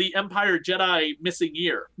ends the Empire Jedi missing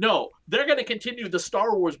year. No, they're going to continue the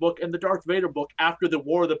Star Wars book and the Darth Vader book after the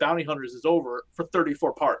War of the Bounty Hunters is over for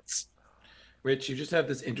 34 parts. Rich, you just have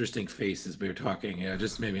this interesting face as we were talking. It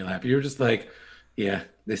just made me laugh. You were just like, yeah,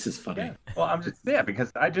 this is funny. Yeah. Well, I'm just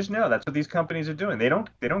because I just know that's what these companies are doing. They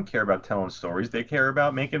don't care about telling stories. They care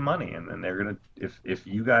about making money, and then they're gonna if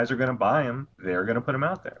you guys are gonna buy them, they're gonna put them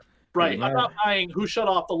out there. Right. I'm not buying Who Shut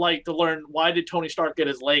Off the Light to learn why did Tony Stark get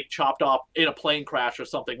his leg chopped off in a plane crash or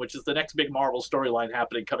something, which is the next big Marvel storyline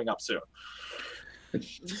coming up soon.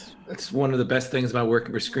 That's one of the best things about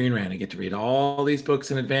working for Screen Rant. I get to read all these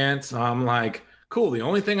books in advance. So I'm like, cool. The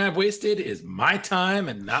only thing I've wasted is my time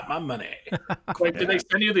and not my money. Wait, did they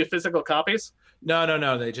send you the physical copies?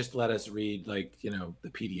 No. They just let us read the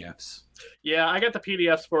PDFs. Yeah, I got the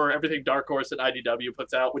PDFs for everything Dark Horse and IDW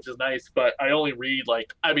puts out, which is nice, but I only read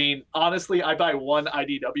honestly, I buy one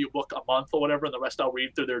IDW book a month or whatever, and the rest I'll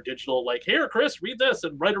read through their digital, here, Chris, read this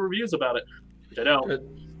and write reviews about it, which I don't.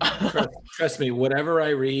 Trust me, whatever I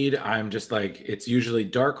read, I'm just it's usually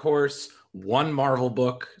Dark Horse, one Marvel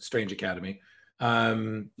book, Strange Academy.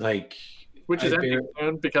 Which is ending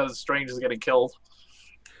soon because Strange is getting killed.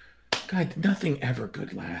 God, nothing ever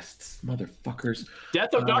good lasts, motherfuckers.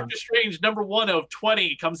 Death of Doctor Strange, #1 of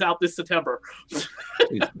 20, comes out this September.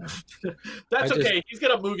 That's okay. He's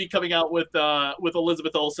got a movie coming out with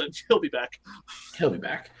Elizabeth Olsen. He'll be back.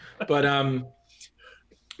 But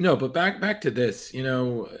no, but back to this. It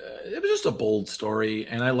was just a bold story,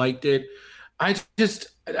 and I liked it. I just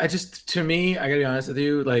to me, I gotta be honest with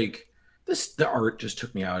you, the art just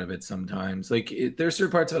took me out of it sometimes. There's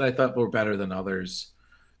certain parts that I thought were better than others.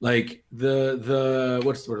 The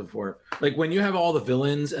what's the word for it? When you have all the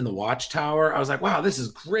villains and the Watchtower, I was like, wow, this is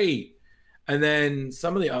great. And then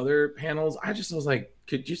some of the other panels, I just was like,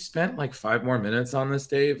 could you spend 5 more minutes on this,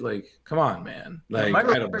 Dave? Come on, man. Am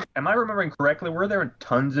I remembering correctly? Were there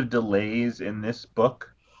tons of delays in this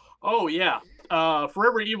book? Oh yeah.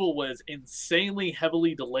 Forever Evil was insanely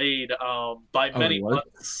heavily delayed by many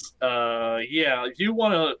months. Yeah, you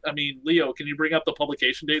want to? I mean, Leo, can you bring up the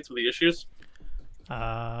publication dates of the issues?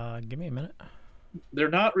 Give me a minute. They're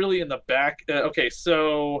not really in the back. Okay,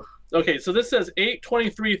 so this says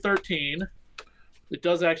 8/23/13. It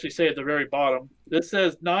does actually say at the very bottom. This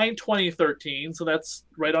says 9/20/13, so that's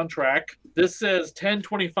right on track. This says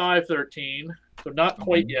 10/25/13, so not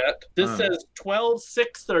quite yet. This says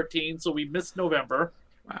 12/6/13, so we missed November.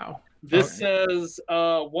 Wow. This says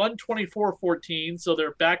 1/24/14, so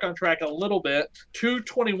they're back on track a little bit.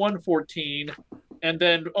 2/21/14, and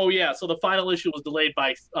then so the final issue was delayed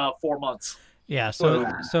by 4 months. Yeah, so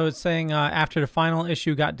it's saying after the final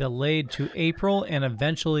issue got delayed to April and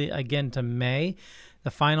eventually again to May,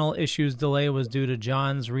 the final issue's delay was due to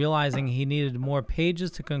Johns realizing he needed more pages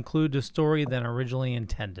to conclude the story than originally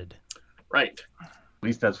intended. Right. At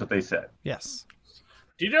least that's what they said. Yes.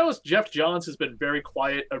 Do you notice Jeff Johns has been very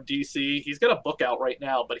quiet of DC? He's got a book out right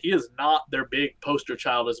now, but he is not their big poster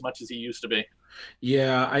child as much as he used to be.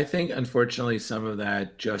 Yeah, I think unfortunately some of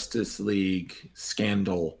that Justice League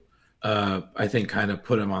scandal I think kind of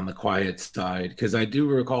put him on the quiet side, because I do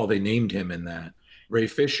recall they named him in that. Ray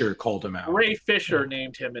Fisher called him out. Ray Fisher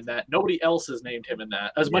named him in that. Nobody else has named him in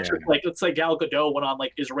that. As much as let's say Gal Gadot went on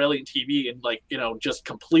Israeli TV and just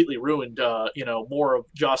completely ruined more of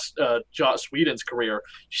Joss Whedon's career.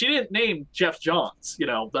 She didn't name Jeff Johns. Ben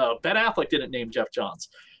Affleck didn't name Jeff Johns.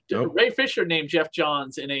 Nope. Ray Fisher named Jeff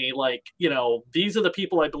Johns in a these are the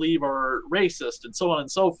people I believe are racist and so on and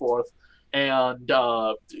so forth. And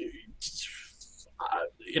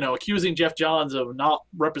accusing Jeff Johns of not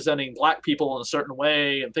representing black people in a certain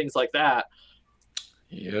way and things like that.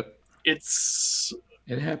 Yep.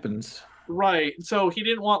 It happens. Right. So he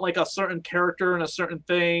didn't want a certain character and a certain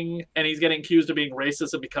thing, and he's getting accused of being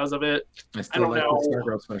racist and because of it. I don't know. The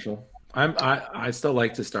Stargirl special. I still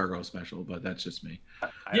like the Stargirl special, but that's just me.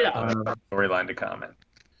 Yeah. Storyline to comment.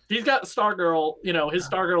 He's got Stargirl, his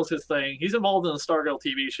Stargirl's his thing. He's involved in the Stargirl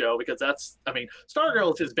TV show because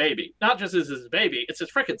Stargirl is his baby. Not just is his baby, it's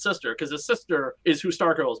his frickin' sister, because his sister is who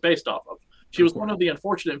Stargirl is based off of. She was one of the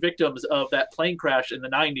unfortunate victims of that plane crash in the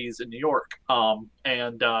 90s in New York.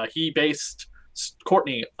 And he based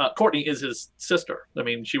Courtney. Courtney is his sister. I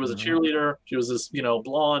mean, she was a cheerleader. She was this,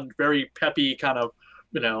 blonde, very peppy kind of,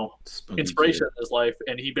 inspiration in his life.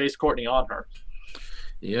 And he based Courtney on her.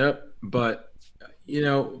 Yep. But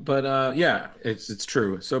it's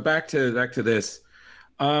true. So back to this.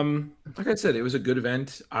 Like I said, it was a good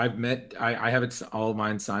event. I have it all of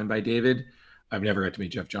mine signed by David. I've never got to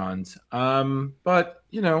meet Jeff Johns. But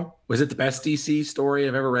was it the best DC story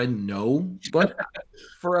I've ever read? No. But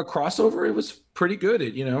for a crossover, it was pretty good.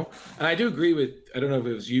 And I do agree with, I don't know if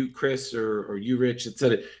it was you, Chris, or you, Rich, that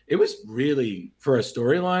said it. It was really, for a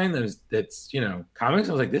storyline that's comics,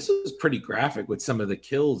 I was like, this was pretty graphic with some of the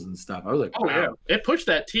kills and stuff. I was like, oh, wow. Yeah. It pushed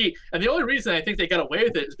that T. And the only reason I think they got away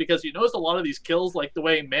with it is because you notice a lot of these kills, like the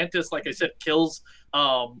way Mantis, like I said, kills,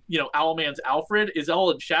 Owlman's Alfred, is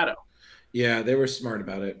all in shadow. Yeah, they were smart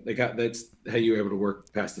about it. That's how you were able to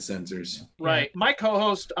work past the censors. Right. My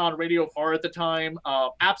co-host on Radio Far at the time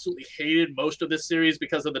absolutely hated most of this series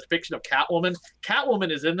because of the depiction of Catwoman.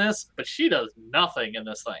 Catwoman is in this, but she does nothing in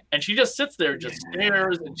this thing. And she just sits there, just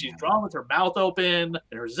stares, and she's drawn with her mouth open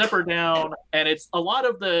and her zipper down. And it's a lot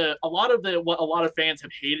of what a lot of fans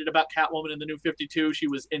have hated about Catwoman in the New 52. She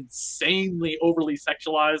was insanely overly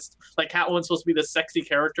sexualized. Like, Catwoman's supposed to be this sexy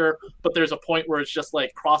character, but there's a point where it's just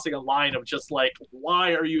crossing a line of just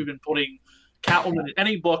why are you even putting Catwoman in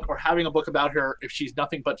any book or having a book about her if she's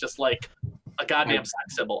nothing but just a goddamn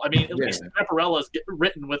sex symbol? I mean, at least Vampirellas get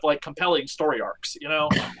written with compelling story arcs,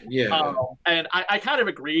 Yeah. And I kind of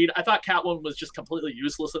agreed. I thought Catwoman was just completely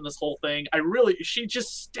useless in this whole thing. She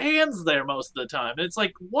just stands there most of the time. And it's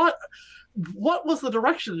what was the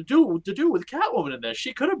direction to do with Catwoman in this?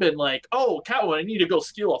 She could have been oh, Catwoman, I need to go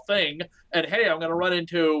steal a thing, and hey, I'm gonna run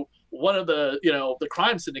into one of the the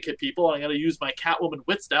crime syndicate people, and I gotta use my Catwoman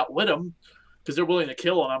wits to outwit them because they're willing to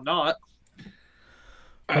kill and I'm not.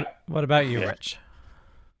 What about you, Rich?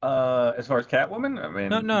 As far as Catwoman, I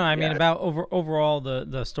mean, no. I mean, about overall the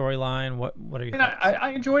storyline. What are you?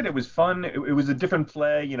 I enjoyed it. It was fun. It was a different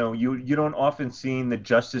play. You don't often see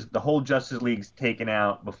the whole Justice League's taken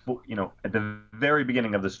out before. At the very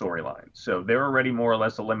beginning of the storyline, so they're already more or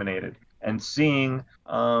less eliminated. And seeing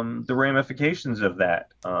the ramifications of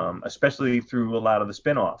that, especially through a lot of the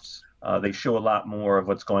spin-offs. They show a lot more of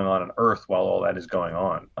what's going on Earth while all that is going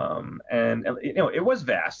on. And it was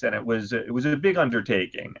vast, and it was a big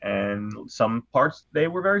undertaking. And some parts they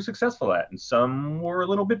were very successful at, and some were a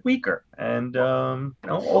little bit weaker. And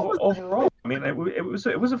overall, I mean, it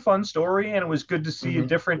was a fun story, and it was good to see a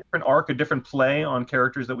different arc, a different play on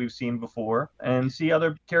characters that we've seen before, and see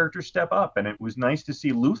other characters step up. And it was nice to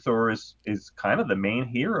see Luthor is kind of the main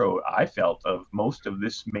hero, I felt, of most of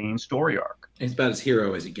this main story arc. He's about as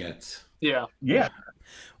hero as he gets. Yeah. Yeah.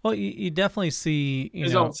 Well, you definitely see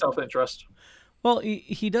his own self-interest. Well,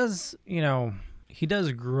 he does, he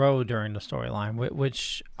does grow during the storyline,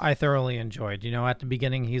 which I thoroughly enjoyed. At the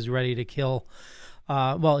beginning, he's ready to kill.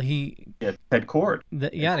 Ted Kord.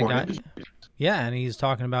 The guy. Yeah, and he's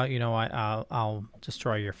talking about, I'll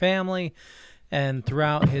destroy your family, and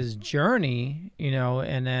throughout his journey,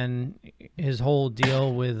 and then his whole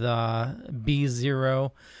deal with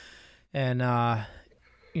B-Zero, and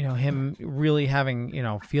him really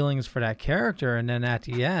having feelings for that character, and then at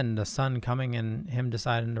the end, the Sun coming and him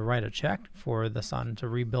deciding to write a check for the Sun to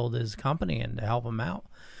rebuild his company and to help him out.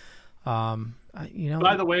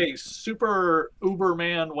 By the way, Super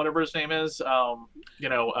Uberman, whatever his name is,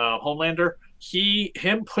 Homelander,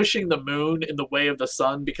 him pushing the moon in the way of the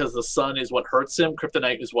sun because the sun is what hurts him,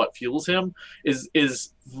 kryptonite is what fuels him,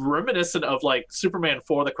 is reminiscent of like Superman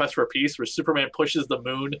 4: The Quest for Peace, where Superman pushes the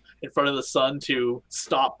moon in front of the sun to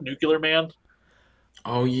stop Nuclear Man.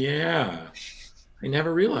 Oh yeah, I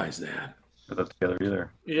never realized that. Put that together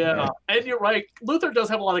either. Yeah, and you're right. Luthor does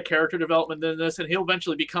have a lot of character development in this, and he'll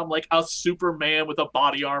eventually become like a Superman with a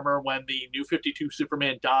body armor when the New 52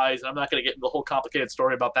 Superman dies. And I'm not going to get into the whole complicated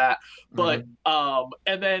story about that. But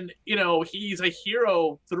and then he's a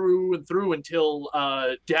hero through and through until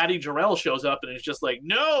Daddy Jor-El shows up and is just like,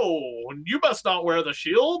 no, you must not wear the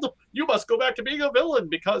shield. You must go back to being a villain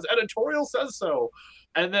because editorial says so.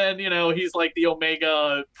 And then, he's like the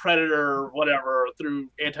Omega Predator, whatever, through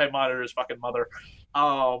Anti-Monitor's fucking mother.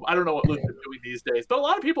 I don't know what Luthor's doing these days. But a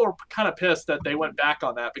lot of people are kind of pissed that they went back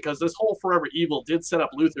on that because this whole Forever Evil did set up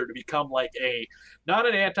Luthor to become like not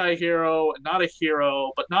an anti-hero, not a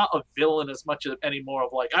hero, but not a villain as much as anymore of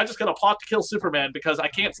like, I just got to plot to kill Superman because I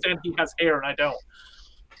can't stand he has hair and I don't.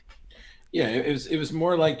 Yeah, it was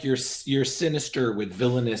more like you're sinister with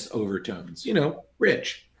villainous overtones.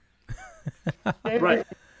 Rich. Right.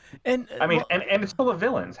 And I mean, and it's full of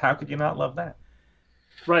villains. How could you not love that?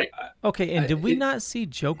 Right. Okay, and did we not see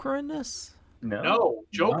Joker in this? No,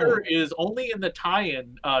 Joker is only in the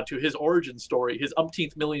tie-in to his origin story, his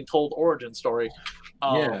umpteenth million told origin story.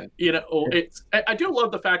 I do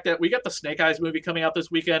love the fact that we got the Snake Eyes movie coming out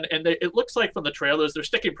this weekend, and it looks like from the trailers they're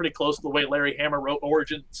sticking pretty close to the way Larry Hama wrote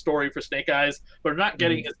origin story for Snake Eyes, but we're not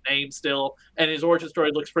getting his name still, and his origin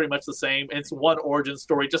story looks pretty much the same. And it's one origin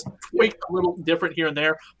story, just tweaked a little different here and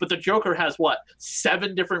there. But the Joker has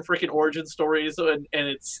 7 different freaking origin stories, and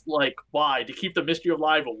it's like, why? To keep the mystery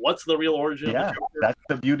alive, what's the real origin? Yeah, that's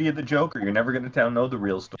the beauty of the Joker. You're never going to know the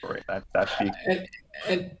real story. That's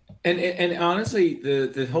the and honestly,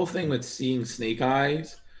 the whole thing with seeing Snake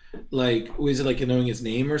Eyes, like, was it like knowing his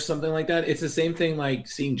name or something like that? It's the same thing like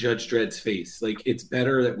seeing Judge Dredd's face. Like, it's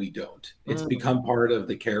better that we don't. It's become part of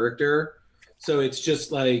the character, so it's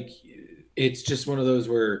just like it's just one of those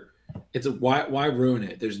where it's why ruin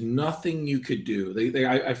it? There's nothing you could do.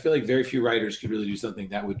 I feel like very few writers could really do something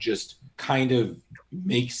that would just kind of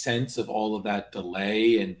make sense of all of that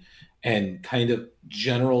delay and kind of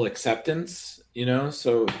general acceptance,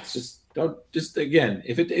 So it's just again,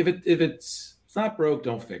 if it's not broke,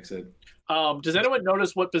 don't fix it. Does anyone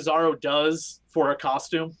notice what Bizarro does for a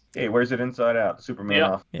costume? Hey, where's it inside out? Superman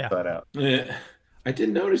off inside out. Yeah, I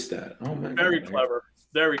didn't notice that. Oh my God. Very clever.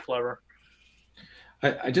 Very clever.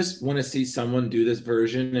 I just want to see someone do this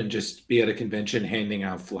version and just be at a convention handing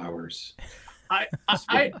out flowers.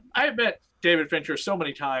 I've met David Fincher so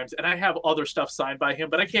many times, and I have other stuff signed by him,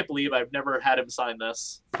 but I can't believe I've never had him sign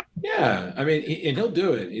this. Yeah, I mean, and he'll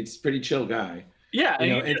do it. It's a pretty chill guy. Yeah, and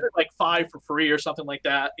he did it like 5 for free or something like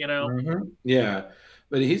that, Yeah,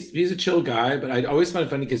 but he's a chill guy. But I always find it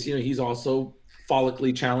funny because he's also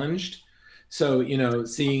follically challenged. So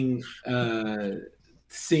seeing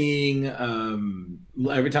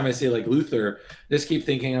every time I say like Luthor, I just keep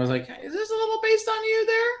thinking, I was like, is this a little based on you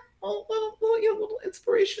there? A little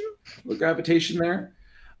inspiration, a little gravitation there.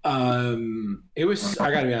 It was,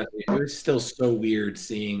 I gotta be honest with you, it was still so weird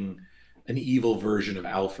seeing an evil version of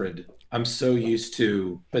Alfred. I'm so used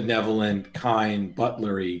to benevolent, kind,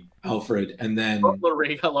 butlery Alfred, and then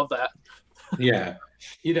butlery, I love that. Yeah,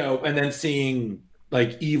 and then seeing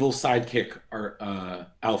like evil sidekick or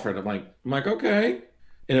Alfred, I'm like, okay,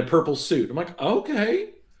 in a purple suit. I'm like, okay,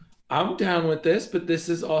 I'm down with this, but this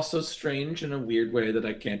is also strange in a weird way that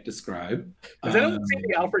I can't describe. Has anyone seen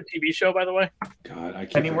the Alfred TV show, by the way? God, I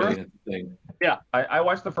can't forget the thing. Yeah. I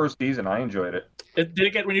watched the first season. I enjoyed it. Did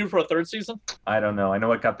it get renewed for a third season? I don't know. I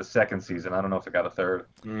know it got the second season. I don't know if it got a third.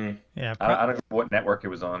 Yeah. I don't know what network it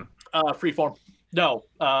was on. Freeform. No.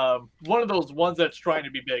 One of those ones that's trying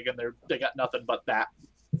to be big, and they got nothing but that.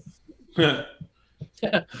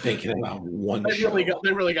 Thinking about one they show.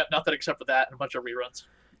 really got nothing except for that and a bunch of reruns.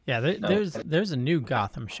 Yeah, there's a new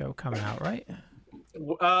Gotham show coming out, right?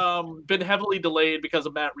 Been heavily delayed because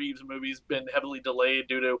of Matt Reeves' movies. Been heavily delayed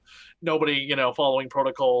due to nobody, following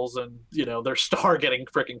protocols and their star getting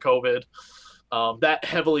freaking COVID.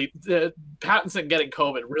 Pattinson getting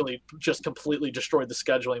COVID really just completely destroyed the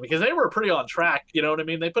scheduling because they were pretty on track. You know what I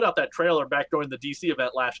mean? They put out that trailer back during the DC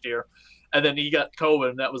event last year, and then he got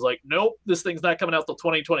COVID, and that was like, nope, this thing's not coming out till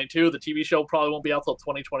 2022. The TV show probably won't be out till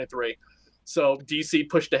 2023. So DC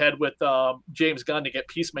pushed ahead with James Gunn to get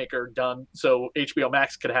Peacemaker done so HBO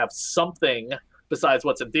Max could have something besides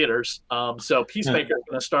what's in theaters. So Peacemaker is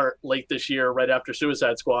going to start late this year, right after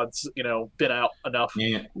Suicide Squad's, been out enough.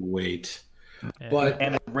 Can't wait. But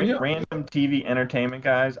random TV entertainment,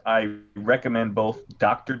 guys, I recommend both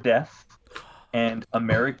Dr. Death and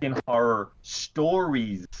American Horror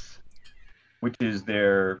Stories, which is it's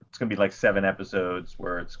going to be like 7 episodes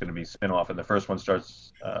where it's going to be spin-off, and the first one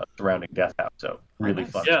starts surrounding Death House, so really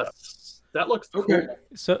fun stuff. That looks okay. Cool.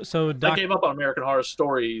 So I gave up on American Horror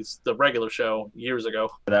Stories, the regular show, years ago.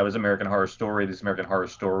 That was American Horror Story. This is American Horror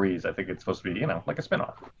Stories. I think it's supposed to be, like a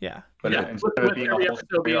spin-off. Yeah. But instead of being a whole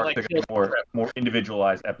story arc, they're going to be more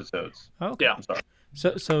individualized episodes. Okay. Yeah. I'm sorry.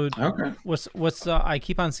 So okay. What's I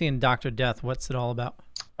keep on seeing Dr. Death. What's it all about?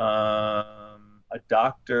 A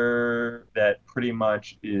doctor that pretty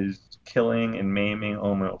much is killing and maiming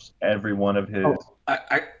almost every one of his.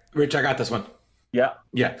 Rich, I got this one. Yeah.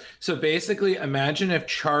 Yeah. So basically, imagine if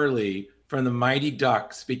Charlie from the Mighty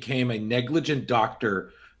Ducks became a negligent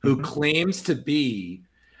doctor who claims to be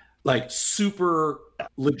like super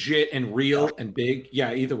legit and real and big.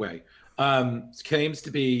 Yeah, either way. Claims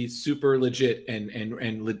to be super legit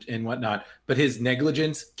and whatnot, but his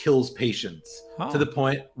negligence kills patients to the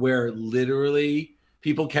point where literally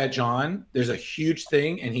people catch on. There's a huge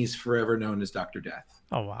thing, and he's forever known as Dr. Death.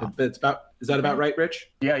 Oh wow! Is that about right,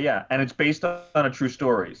 Rich? Yeah, and it's based on a true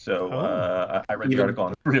story. So I read the article,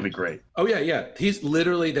 and it's really great. Oh yeah. He's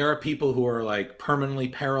literally, there are people who are like permanently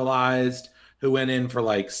paralyzed who went in for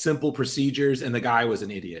like simple procedures, and the guy was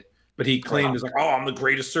an idiot. But he claimed he was like, I'm the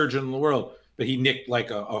greatest surgeon in the world. But he nicked like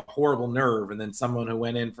a horrible nerve, and then someone who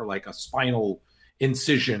went in for like a spinal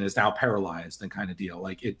incision is now paralyzed and kind of deal.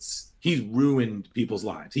 Like he's ruined people's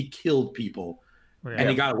lives. He killed people, and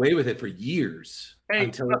he got away with it for years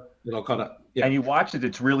until it all caught up. Yeah. And you watch it;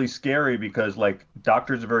 it's really scary because like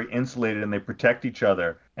doctors are very insulated and they protect each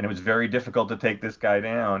other. And it was very difficult to take this guy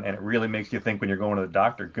down. And it really makes you think when you're going to the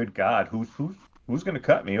doctor, good God, who's going to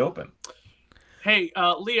cut me open? Hey,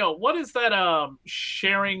 Leo, what is that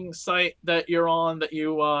sharing site that you're on that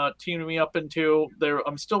you teamed me up into?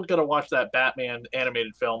 I'm still gonna watch that Batman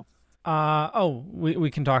animated film. We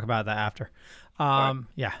can talk about that after.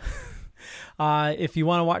 Yeah. If you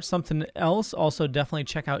want to watch something else, also definitely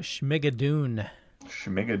check out Schmigadoon.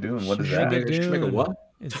 Schmigadoon, what is that? Schmiga what?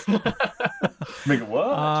 Schmiga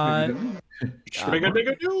what?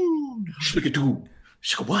 Schmigadoon. Schmigadoon.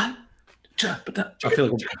 Schmiga what? I feel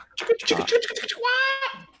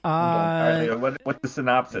like what's the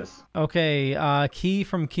synopsis? Okay, Key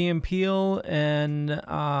from Key and Peele and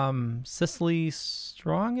Cecily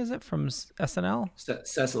Strong, is it from SNL?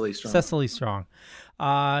 Cecily Strong. Cecily Strong.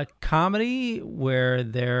 Comedy where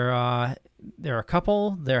they're a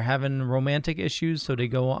couple. They're having romantic issues, so they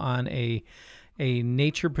go on a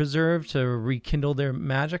nature preserve to rekindle their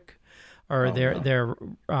magic or their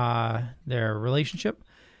relationship.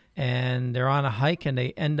 And they're on a hike, and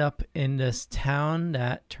they end up in this town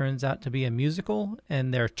that turns out to be a musical,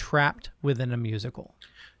 and they're trapped within a musical.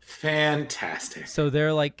 Fantastic. So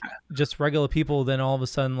they're like just regular people. Then all of a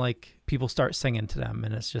sudden, like people start singing to them,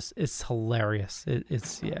 and it's hilarious.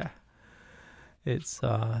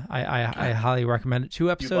 I highly recommend it.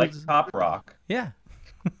 2 episodes. You like pop rock? Yeah.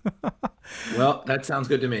 Well, that sounds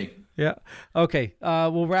good to me. Yeah. Okay.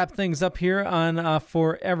 We'll wrap things up here on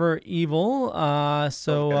Forever Evil.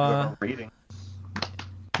 Rating.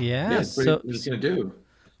 Yeah. What are you gonna do?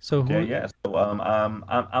 So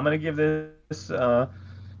I'm gonna give this.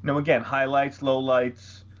 Again, highlights,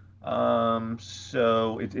 lowlights.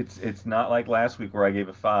 So it's not like last week where I gave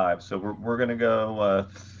a 5. So we're gonna go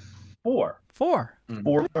 4. 4.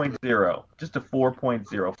 4.0. Just a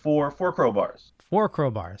 4.0. 4 crowbars. 4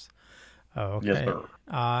 crowbars. Okay. Yes, sir.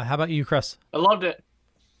 How about you, Chris? I loved it.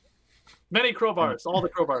 Many crowbars, all the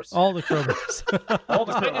crowbars. All the crowbars. All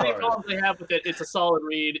the Any crowbars. problems they have with it, it's a solid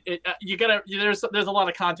read. There's a lot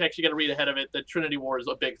of context you gotta read ahead of it. The Trinity War is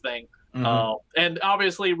a big thing, and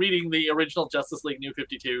obviously reading the original Justice League New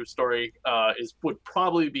 52 story would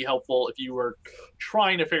probably be helpful if you were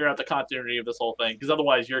trying to figure out the continuity of this whole thing, because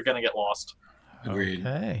otherwise you're gonna get lost. Agreed.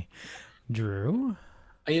 Okay, Drew.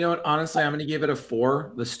 You know what? Honestly, I'm going to give it a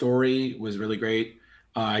 4. The story was really great.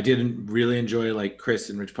 I didn't really enjoy, like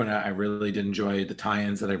Chris and Rich pointed out, I really did enjoy the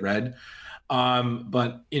tie-ins that I read.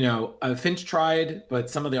 But, Finch tried, but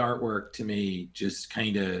some of the artwork to me just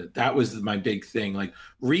kind of, that was my big thing. Like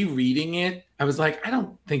rereading it, I was like, I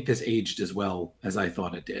don't think this aged as well as I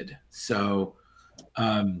thought it did. So,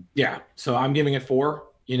 so I'm giving it 4.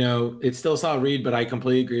 It's still a solid read, but I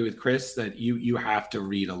completely agree with Chris that you have to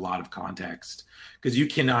read a lot of context, because you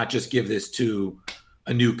cannot just give this to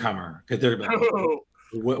a newcomer, because they're like,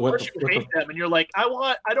 What you hate them, and you're like, I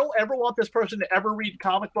don't ever want this person to ever read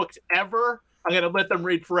comic books ever. I'm gonna let them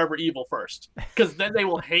read Forever Evil first, because then they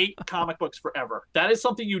will hate comic books forever. That is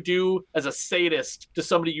something you do as a sadist to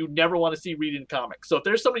somebody you never want to see reading comics. So if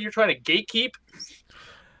there's somebody you're trying to gatekeep.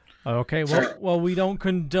 Okay, well, we don't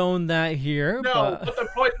condone that here. No, but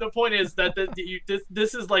the point is that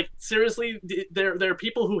this is like, seriously, there are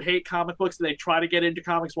people who hate comic books and they try to get into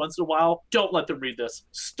comics once in a while. Don't let them read this.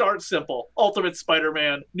 Start simple. Ultimate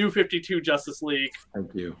Spider-Man, New 52 Justice League.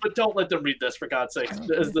 Thank you. But don't let them read this, for God's sake,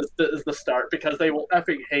 is the start, because they will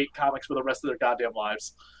effing hate comics for the rest of their goddamn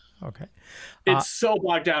lives. Okay. It's so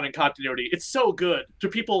bogged down in continuity. It's so good to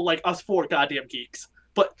people like us 4 goddamn geeks.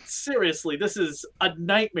 But seriously, this is a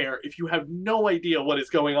nightmare if you have no idea what is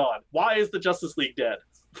going on. Why is the Justice League dead?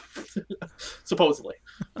 Supposedly.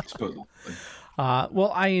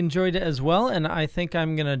 Well, I enjoyed it as well, and I think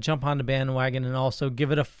I'm gonna jump on the bandwagon and also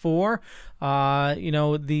give it a 4.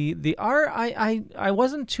 The art, I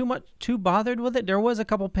wasn't too bothered with it. There was a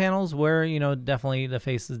couple panels where definitely the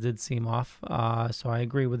faces did seem off. So I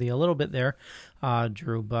agree with you a little bit there,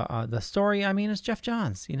 Drew. But the story, I mean, it's Jeff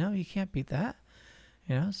Johns. You can't beat that.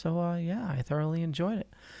 I thoroughly enjoyed it.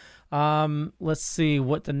 Let's see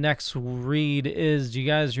what the next read is. Do you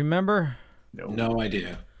guys remember? No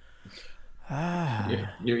idea.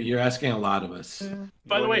 You're asking a lot of us.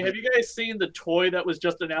 By the way, have you guys seen the toy that was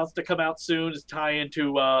just announced to come out soon to tie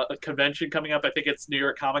into a convention coming up? I think it's New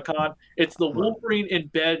York Comic Con. It's the Wolverine in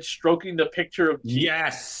bed stroking the picture of Jean.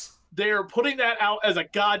 Yes. They're putting that out as a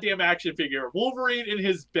goddamn action figure. Wolverine in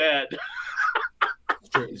his bed.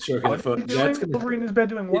 Wolverine in his bed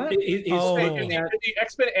doing what? In the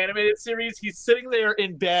X-Men animated series, he's sitting there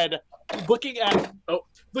in bed, looking at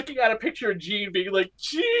a picture of Jean, being like,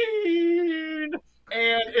 Jean!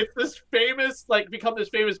 And it's this famous, become this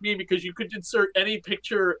famous meme, because you could insert any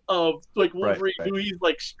picture of Wolverine who he's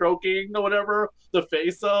stroking or whatever the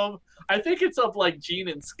face of. I think it's of Jean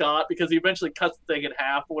and Scott, because he eventually cuts the thing in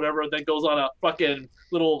half or whatever, and then goes on a fucking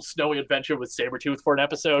little snowy adventure with Sabretooth for an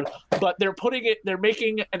episode. But they're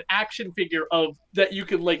making an action figure of that you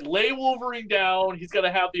can lay Wolverine down. He's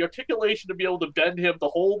gonna have the articulation to be able to bend him to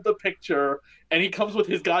hold the picture, and he comes with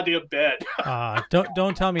his goddamn bed.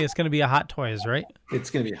 Don't tell me it's gonna be a Hot Toys, right? It's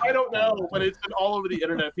gonna be. I don't know, but it's been all over the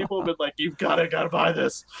internet. People have been like, "You've gotta buy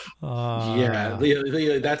this."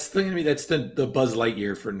 Leo, that's the Buzz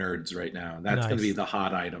Lightyear for nerds right now. That's gonna be the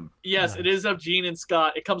hot item. Yes, it is of Jean and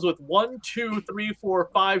Scott. It comes with 1, 2, 3, 4,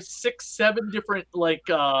 5, 6, 7 different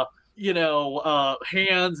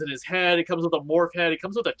hands in his head. It comes with a morph head. It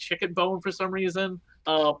comes with a chicken bone for some reason.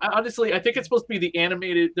 Honestly, I think it's supposed to be the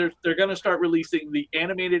animated. They're going to start releasing the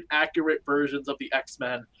animated, accurate versions of the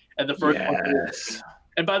X-Men, and the first one.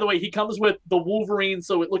 And by the way, he comes with the Wolverine,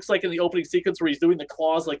 so it looks like in the opening sequence where he's doing the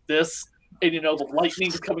claws like this, and the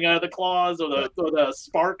lightning's coming out of the claws, or the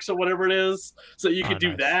sparks or whatever it is, so you can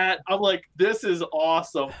do that. I'm like, this is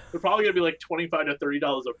awesome. They're probably gonna be $25 to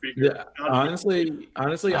 $30 a figure. Yeah, honestly,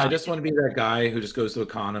 I just want to be that guy who just goes to a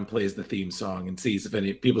con and plays the theme song and sees if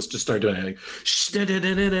any people just start doing it,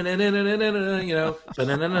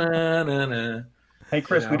 Hey,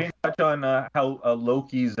 Chris, we didn't touch on how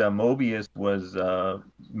Loki's Mobius was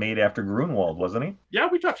made after Grunwald, wasn't he? Yeah,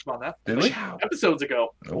 we touched on that. Did we? Episodes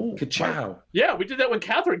ago. Oh, ka-chow. Yeah, we did that when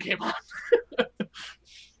Catherine came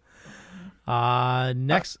on.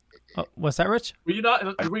 Next, what's that, Rich? Were you not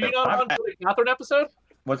on for the Catherine episode?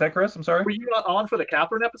 What's that, Chris? I'm sorry? Were you not on for the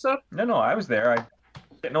Catherine episode? No, I was there. I'm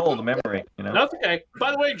getting old, the memory, That's okay.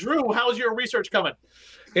 By the way, Drew, how's your research coming?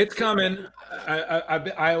 It's coming.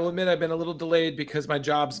 I will admit I've been a little delayed because my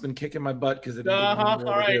job's been kicking my butt because all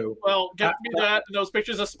right. Well, get me that and those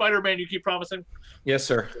pictures of Spider-Man you keep promising. Yes,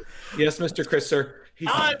 sir. Yes, Mr. Chris, sir.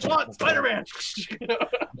 I want Spider-Man.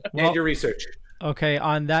 And your research. Okay,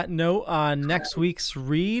 on that note, next week's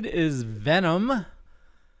read is Venom.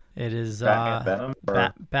 It is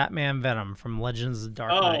Batman Venom from Legends of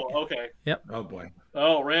Dark Knight. Oh, okay. Yep. Oh boy.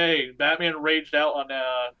 Oh, Ray. Batman raged out on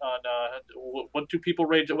what do people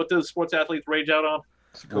rage? What do sports athletes rage out on?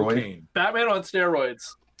 Cocaine. Batman on steroids.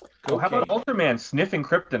 Oh, how about Ultraman sniffing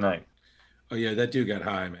kryptonite? Oh yeah, that dude got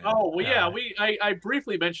high, man. Oh well, yeah. I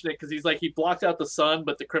briefly mentioned it because he's like he blocks out the sun,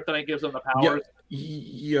 but the kryptonite gives him the powers.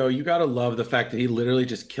 Yeah. You gotta love the fact that he literally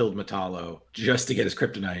just killed Metallo just to get his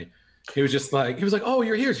kryptonite. He was like, oh,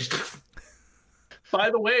 you're here. By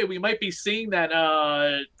the way, we might be seeing that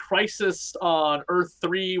Crisis on Earth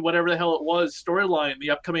 3, whatever the hell it was, storyline, the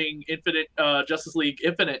upcoming Infinite Justice League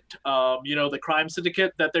Infinite. The crime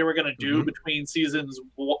syndicate that they were going to do between seasons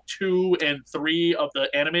 2 and 3 of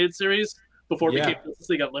the animated series before it became Justice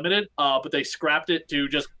League Unlimited. But they scrapped it to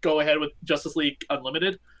just go ahead with Justice League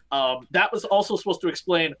Unlimited. That was also supposed to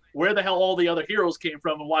explain where the hell all the other heroes came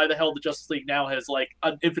from and why the hell the Justice League now has like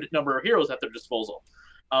an infinite number of heroes at their disposal.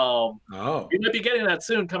 We might be getting that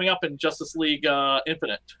soon coming up in Justice League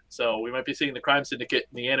Infinite. So we might be seeing the Crime Syndicate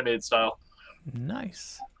in the animated style.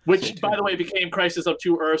 Nice. Which, by the way, became Crisis of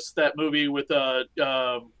Two Earths, that movie with,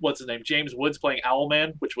 what's his name? James Woods playing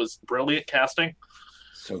Owlman, which was brilliant casting.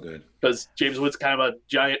 So good. Because James Woods kind of a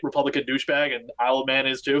giant Republican douchebag, and Owlman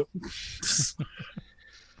is too.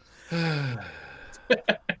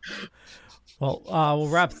 Well, we'll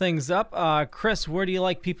wrap things up. Chris, where do you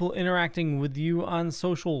like people interacting with you on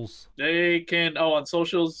socials? They can, on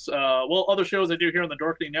socials, other shows I do here on the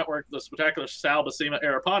Dorkening Network, the Spectacular Sal Buscema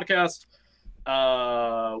Era podcast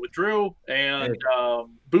with Drew, and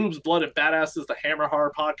Boobs, Blood, and Badasses, the Hammer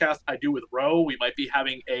Horror podcast I do with Ro. We might be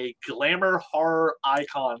having a glamour horror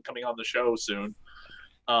icon coming on the show soon.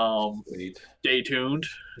 Stay tuned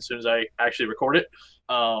as soon as I actually record it.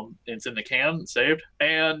 It's in the can, saved.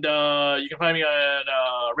 And you can find me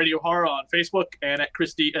on Radio Horror on Facebook and at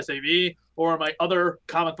Christy SAV, or my other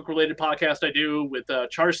comic book related podcast I do with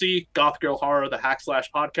Charcy, Goth Girl Horror, the Hack Slash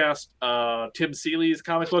podcast, Tim Seeley's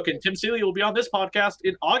comic book. And Tim Seeley will be on this podcast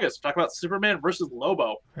in August, talk about Superman versus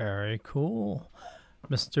Lobo. Very cool.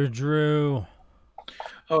 Mr. Drew.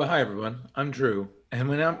 Oh, hi, everyone. I'm Drew. And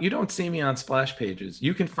when you don't see me on splash pages,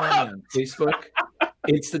 you can find me on Facebook,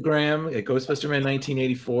 Instagram at Ghostbusterman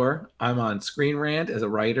 1984. I'm on Screen Rant as a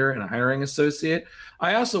writer and a hiring associate.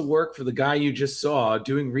 I also work for the guy you just saw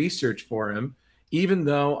doing research for him, even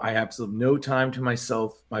though I have no time to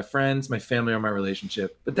myself, my friends, my family, or my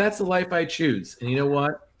relationship. But that's the life I choose. And you know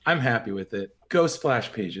what? I'm happy with it. Go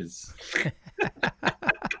splash pages.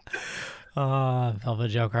 Velvet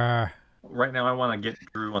Joker. Right now, I want to get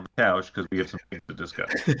Drew on the couch because we have some things to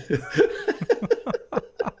discuss.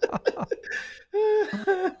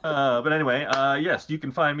 But anyway, yes, you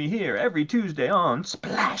can find me here every Tuesday on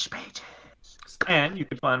Splash Pages. And you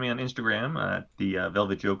can find me on Instagram at the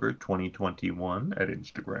Velvet Joker 2021 at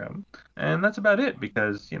Instagram. And that's about it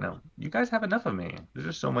because, you guys have enough of me. There's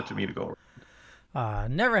just so much of me to go around.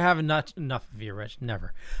 Never have enough of you, Rich.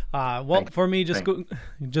 Never. For me, just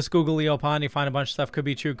Google Leo Pond. You find a bunch of stuff. Could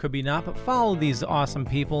be true, could be not. But follow these awesome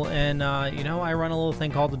people. And, I run a little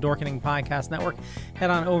thing called the Dorkening Podcast Network. Head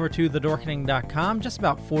on over to thedorkening.com. Just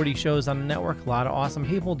about 40 shows on the network. A lot of awesome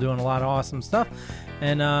people doing a lot of awesome stuff.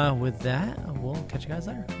 And with that, we'll catch you guys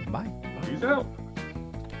later. Bye. Peace out.